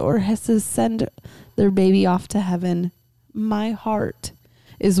does or has to send their baby off to heaven, my heart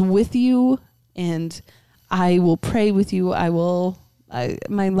is with you, and I will pray with you.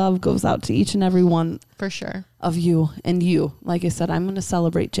 My love goes out to each and every one for sure of you, and you. Like I said, I'm going to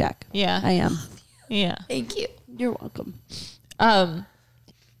celebrate Jack. Yeah, I am. Yeah, thank you. You're welcome. Okay.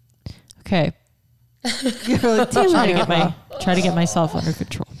 You're like, try to get myself under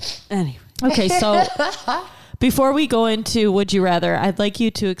control. Anyway. Okay, so before we go into Would You Rather, I'd like you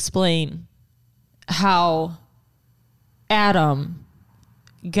to explain how Adam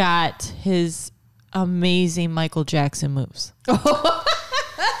got his amazing Michael Jackson moves.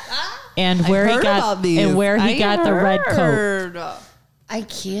 And where he got the red coat. I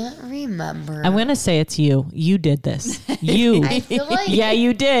can't remember. I'm going to say it's you. You did this. You. I feel like yeah,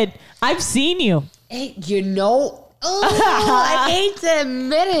 you did. I've seen you. Hey, I hate to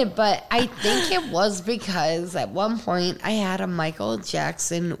admit it, but I think it was because at one point I had a Michael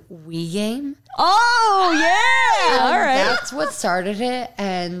Jackson Wii game. Oh, yeah. All right. That's what started it.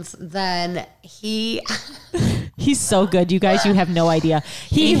 And then He's so good, you guys. You have no idea.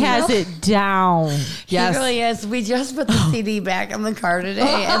 He has it down. Yes. He really is. We just put the CD back in the car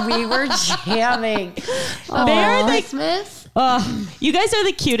today, and we were jamming. They're Christmas. You guys are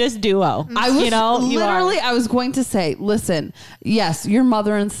the cutest duo. I was going to say, listen, yes, you're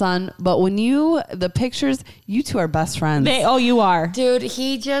mother and son, but when the pictures, you two are best friends. You are. Dude,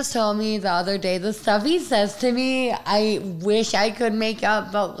 he just told me the other day, the stuff he says to me, I wish I could make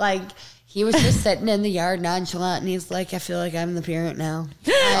up, but like, he was just sitting in the yard nonchalant, and he's like, I feel like I'm the parent now.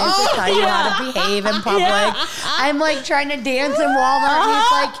 I have to tell you how to behave in public. Yeah. I'm like trying to dance in Walmart, and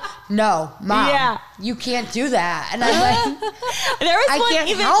he's like, no, Mom, you can't do that. And I'm like, I can't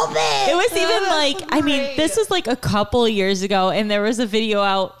help it. It was even this was like a couple of years ago, and there was a video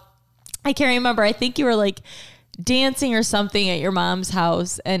out. I can't remember. I think you were like dancing or something at your mom's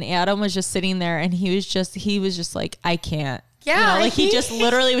house, and Adam was just sitting there, and he was just like, I can't. Yeah, he just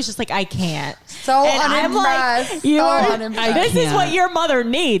literally was just like, I can't. So unimpressed. This is what your mother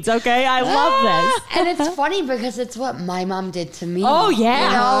needs, okay? I love this. And it's funny because it's what my mom did to me. Oh,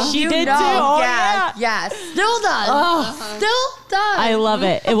 yeah. She did too. Oh, yeah. Still does. Still does. I love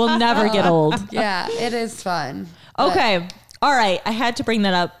it. It will never get old. Yeah, it is fun. Okay. All right. I had to bring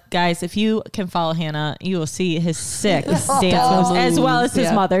that up, guys. If you can follow Hannah, you will see his sick dance moves as well as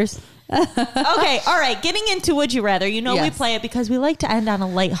his mother's. Okay, all right. Getting into Would You Rather. You know we play it because we like to end on a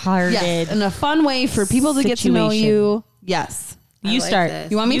lighthearted and a fun way for people to get to know you. Yes. You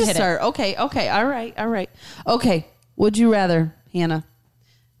start. You want me to start? Okay. All right. Okay. Would you rather, Hannah?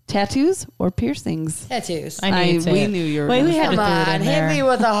 Tattoos or piercings? Tattoos. We knew you were Wait, we had Come to on, throw it in there. hit me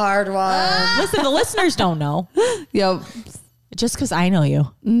with a hard one. Listen, the listeners don't know. Yep. Just because I know you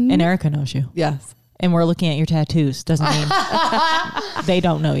and Erica knows you. Yes. And we're looking at your tattoos doesn't mean they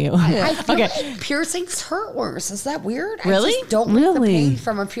don't know you. I feel like piercings hurt worse. Is that weird? Really? I just don't like the pain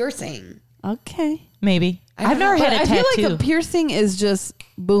from a piercing. Okay. Maybe. I've never had a tattoo. I feel like a piercing is just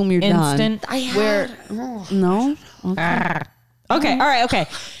boom, you're instant. done. No? Okay. Okay. All right. Okay.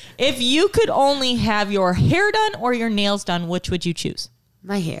 If you could only have your hair done or your nails done, which would you choose?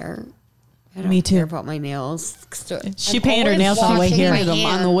 My hair. I don't Me too. care about my nails. She painted her nails on the way here.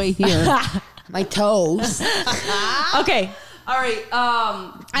 On the way here. My toes. Okay. All right.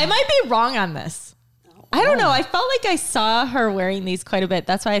 I might be wrong on this. I don't know. I felt like I saw her wearing these quite a bit.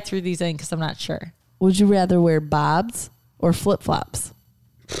 That's why I threw these in because I'm not sure. Would you rather wear bobs or flip-flops?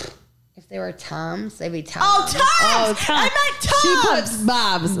 If they were Toms, they'd be Toms. Oh, Toms! I meant Toms! She puts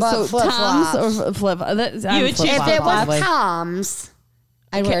bobs. But so Toms or flip. If it was Toms,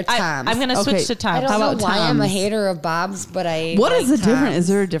 I'd wear Toms. I'm going to switch to Toms. I don't know why I'm a hater of Bobs, but I What like is the Toms. difference? Is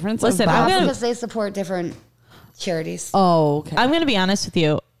there a difference? Listen, Bobs because they support different charities. Oh, okay. I'm going to be honest with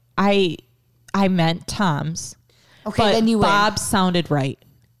you. I meant Toms. Okay, but then you win. Bob sounded right.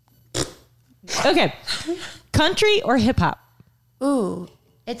 Okay. Country or hip hop? Ooh,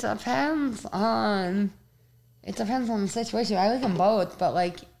 it depends on the situation. I like them both, but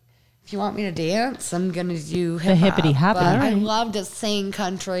like, if you want me to dance, I'm gonna do hip hop. The hippity hoppity. I love to sing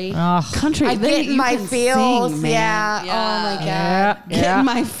country. Country. I get in my feels. Sing, yeah. Oh my god. Get in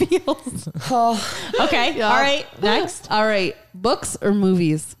my feels. Oh. Okay. All right. Next. All right. Books or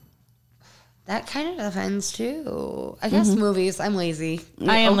movies? That kind of depends too. I guess movies. I'm lazy.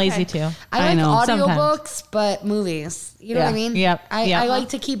 I am lazy too. I like know. audiobooks, but movies. You know what I mean? Yep. I like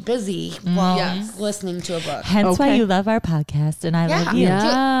to keep busy while listening to a book. Hence why you love our podcast, and I love you. Dude,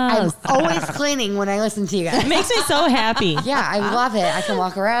 I'm always cleaning when I listen to you guys. It makes me so happy. Yeah, I love it. I can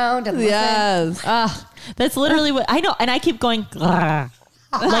walk around and listen. Yes. That's literally what I know. And I keep going like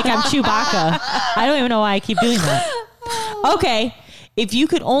I'm Chewbacca. I don't even know why I keep doing that. Okay. If you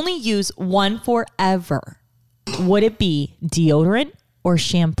could only use one forever, would it be deodorant or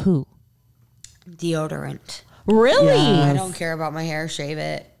shampoo? Deodorant. Really? I don't care about my hair. Shave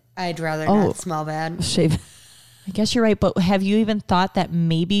it. I'd rather not smell bad. Shave. I guess you're right. But have you even thought that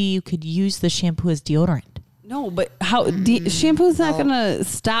maybe you could use the shampoo as deodorant? No, but how shampoo's not going to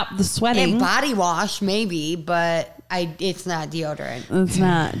stop the sweating. And body wash, maybe, but it's not deodorant. It's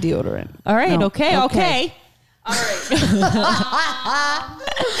not deodorant. All right. No. Okay. All right.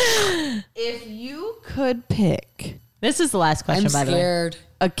 If you could pick This is the last question, I'm by the way. scared.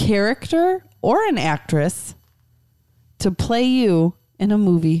 a character or an actress to play you in a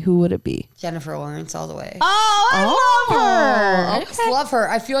movie, who would it be? Jennifer Lawrence all the way. Oh, I love her. I just love her.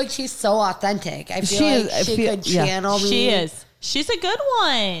 I feel like she's so authentic. I feel like she could channel me. She is. She's a good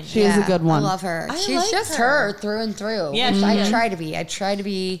one. She is a good one. I love her. I She's like just her. her through and through. Yeah, which she I is. try to be. I try to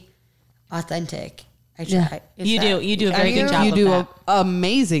be authentic. I try. Yeah. Is You that- do. You do a very good job. You of do that. an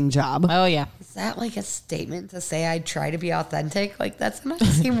amazing job. Oh yeah. Is that like a statement to say I try to be authentic? Like that's an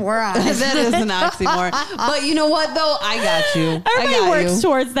oxymoron. That is an oxymoron. But you know what, though? I got you. Everybody works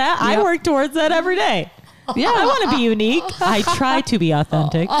towards that. I Yep. work towards that every day. Yeah, I want to be unique. I try to be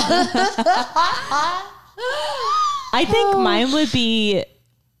authentic. I think mine would be.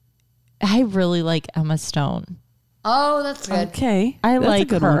 I really like Emma Stone. Oh, that's good. Okay. I That's a like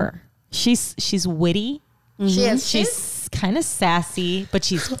good her. one. She's witty. She is. She's kind of sassy, but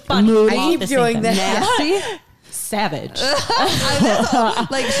she's funny. Moody. all I at the keep same doing time. that. Nasty. Savage.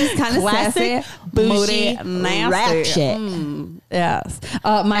 Like she's kind of Classic, sassy, bougie, moody, nasty. ratchet. Yes.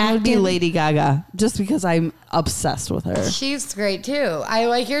 Mine would be Acting. Lady Gaga, just because I'm obsessed with her. She's great too. I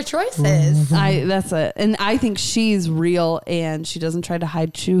like your choices. That's it. And I think she's real and she doesn't try to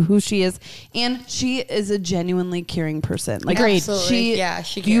hide who she is. And she is a genuinely caring person. Like Agreed. Absolutely. Yeah,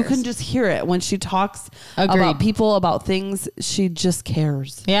 she You cares. can just hear it when she talks Agreed. about people, about things. She just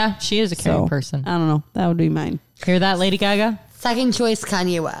cares. Yeah, she is a caring So, person. I don't know. That would be mine. Hear that, Lady Gaga? Second choice,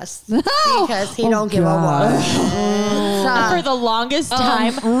 Kanye West, because he don't give a God. fuck. For the longest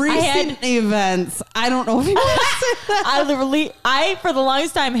time, Recent events. I don't know if you want to say that. I for the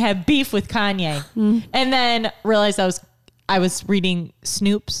longest time had beef with Kanye, and then realized I was reading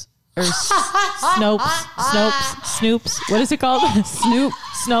Snoops or Snopes. What is it called?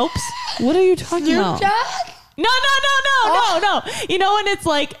 Snopes. What are you talking about? No. You know when it's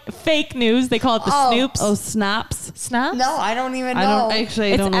like fake news, they call it the Snoops. Oh, Snops. Snops? No, I don't even know. I don't actually.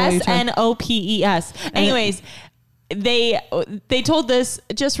 I It's don't know. What you're talking- SNOPES. Anyways, they told this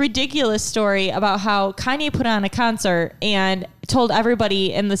just ridiculous story about how Kanye put on a concert and told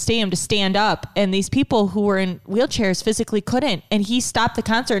everybody in the stadium to stand up, and these people who were in wheelchairs physically couldn't, and he stopped the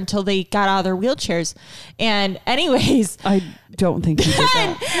concert until they got out of their wheelchairs. And anyways, I don't think you did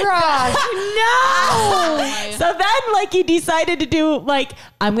that. no. So then, like, he decided to do like,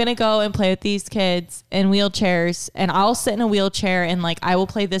 I'm gonna go and play with these kids in wheelchairs, and I'll sit in a wheelchair, and like, I will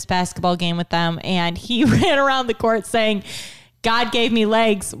play this basketball game with them. And he ran around the court saying, God gave me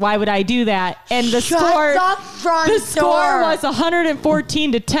legs. Why would I do that? And the score was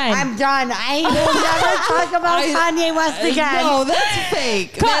 114-10. I'm done. I will never talk about Kanye West again. No, that's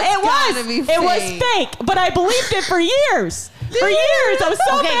fake. It was fake, but I believed it for years. For years, I was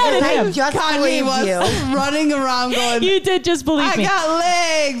so mad at I him. just Kanye believed was you. running around going, You did just believe I me. got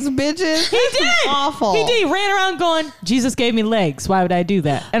legs, bitches. He did. Awful. He did. He ran around going, Jesus gave me legs. Why would I do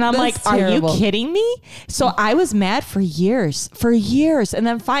that? And I'm That's like, terrible. Are you kidding me? So I was mad for years. And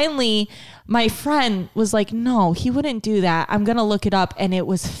then finally, my friend was like, no, he wouldn't do that. I'm going to look it up. And it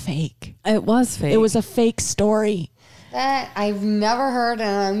was fake. It was fake. It was a fake story. That I've never heard, and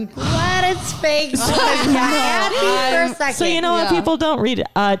I'm glad it's fake. So I'm happy for a second. So you know what? People don't read.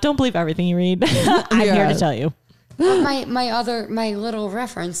 Don't believe everything you read. I'm here to tell you. my little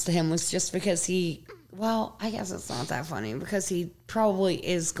reference to him was just because I guess it's not that funny because he probably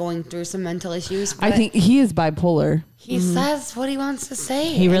is going through some mental issues. I but think he is bipolar. he says what he wants to say.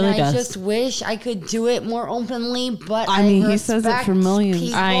 He really and does. I just wish I could do it more openly, but I mean, he says it respect for millions.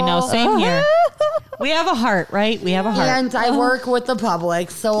 people. I know. Same here. We have a heart, right? We have a heart. And I work with the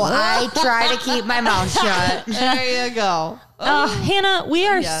public, so I try to keep my mouth shut. There you go. Hannah, we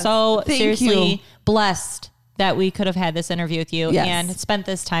are so Thank seriously you. blessed that we could have had this interview with you and spent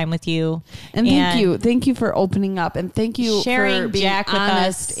this time with you. And thank you for opening up, and thank you sharing for being Jack with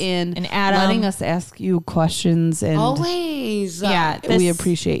honest us and Adam. letting us ask you questions. And always, we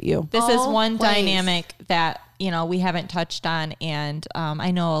appreciate you. This is one dynamic that we haven't touched on, and I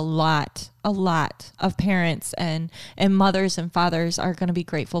know a lot of parents and mothers and fathers are going to be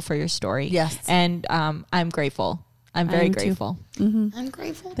grateful for your story. Yes, and I'm grateful. I'm very grateful. Mm-hmm. I'm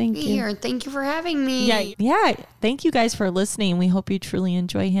grateful to be here. Thank you for having me. Yeah. Thank you guys for listening. We hope you truly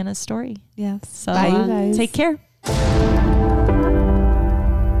enjoy Hannah's story. Yes. So bye, you guys. Take care.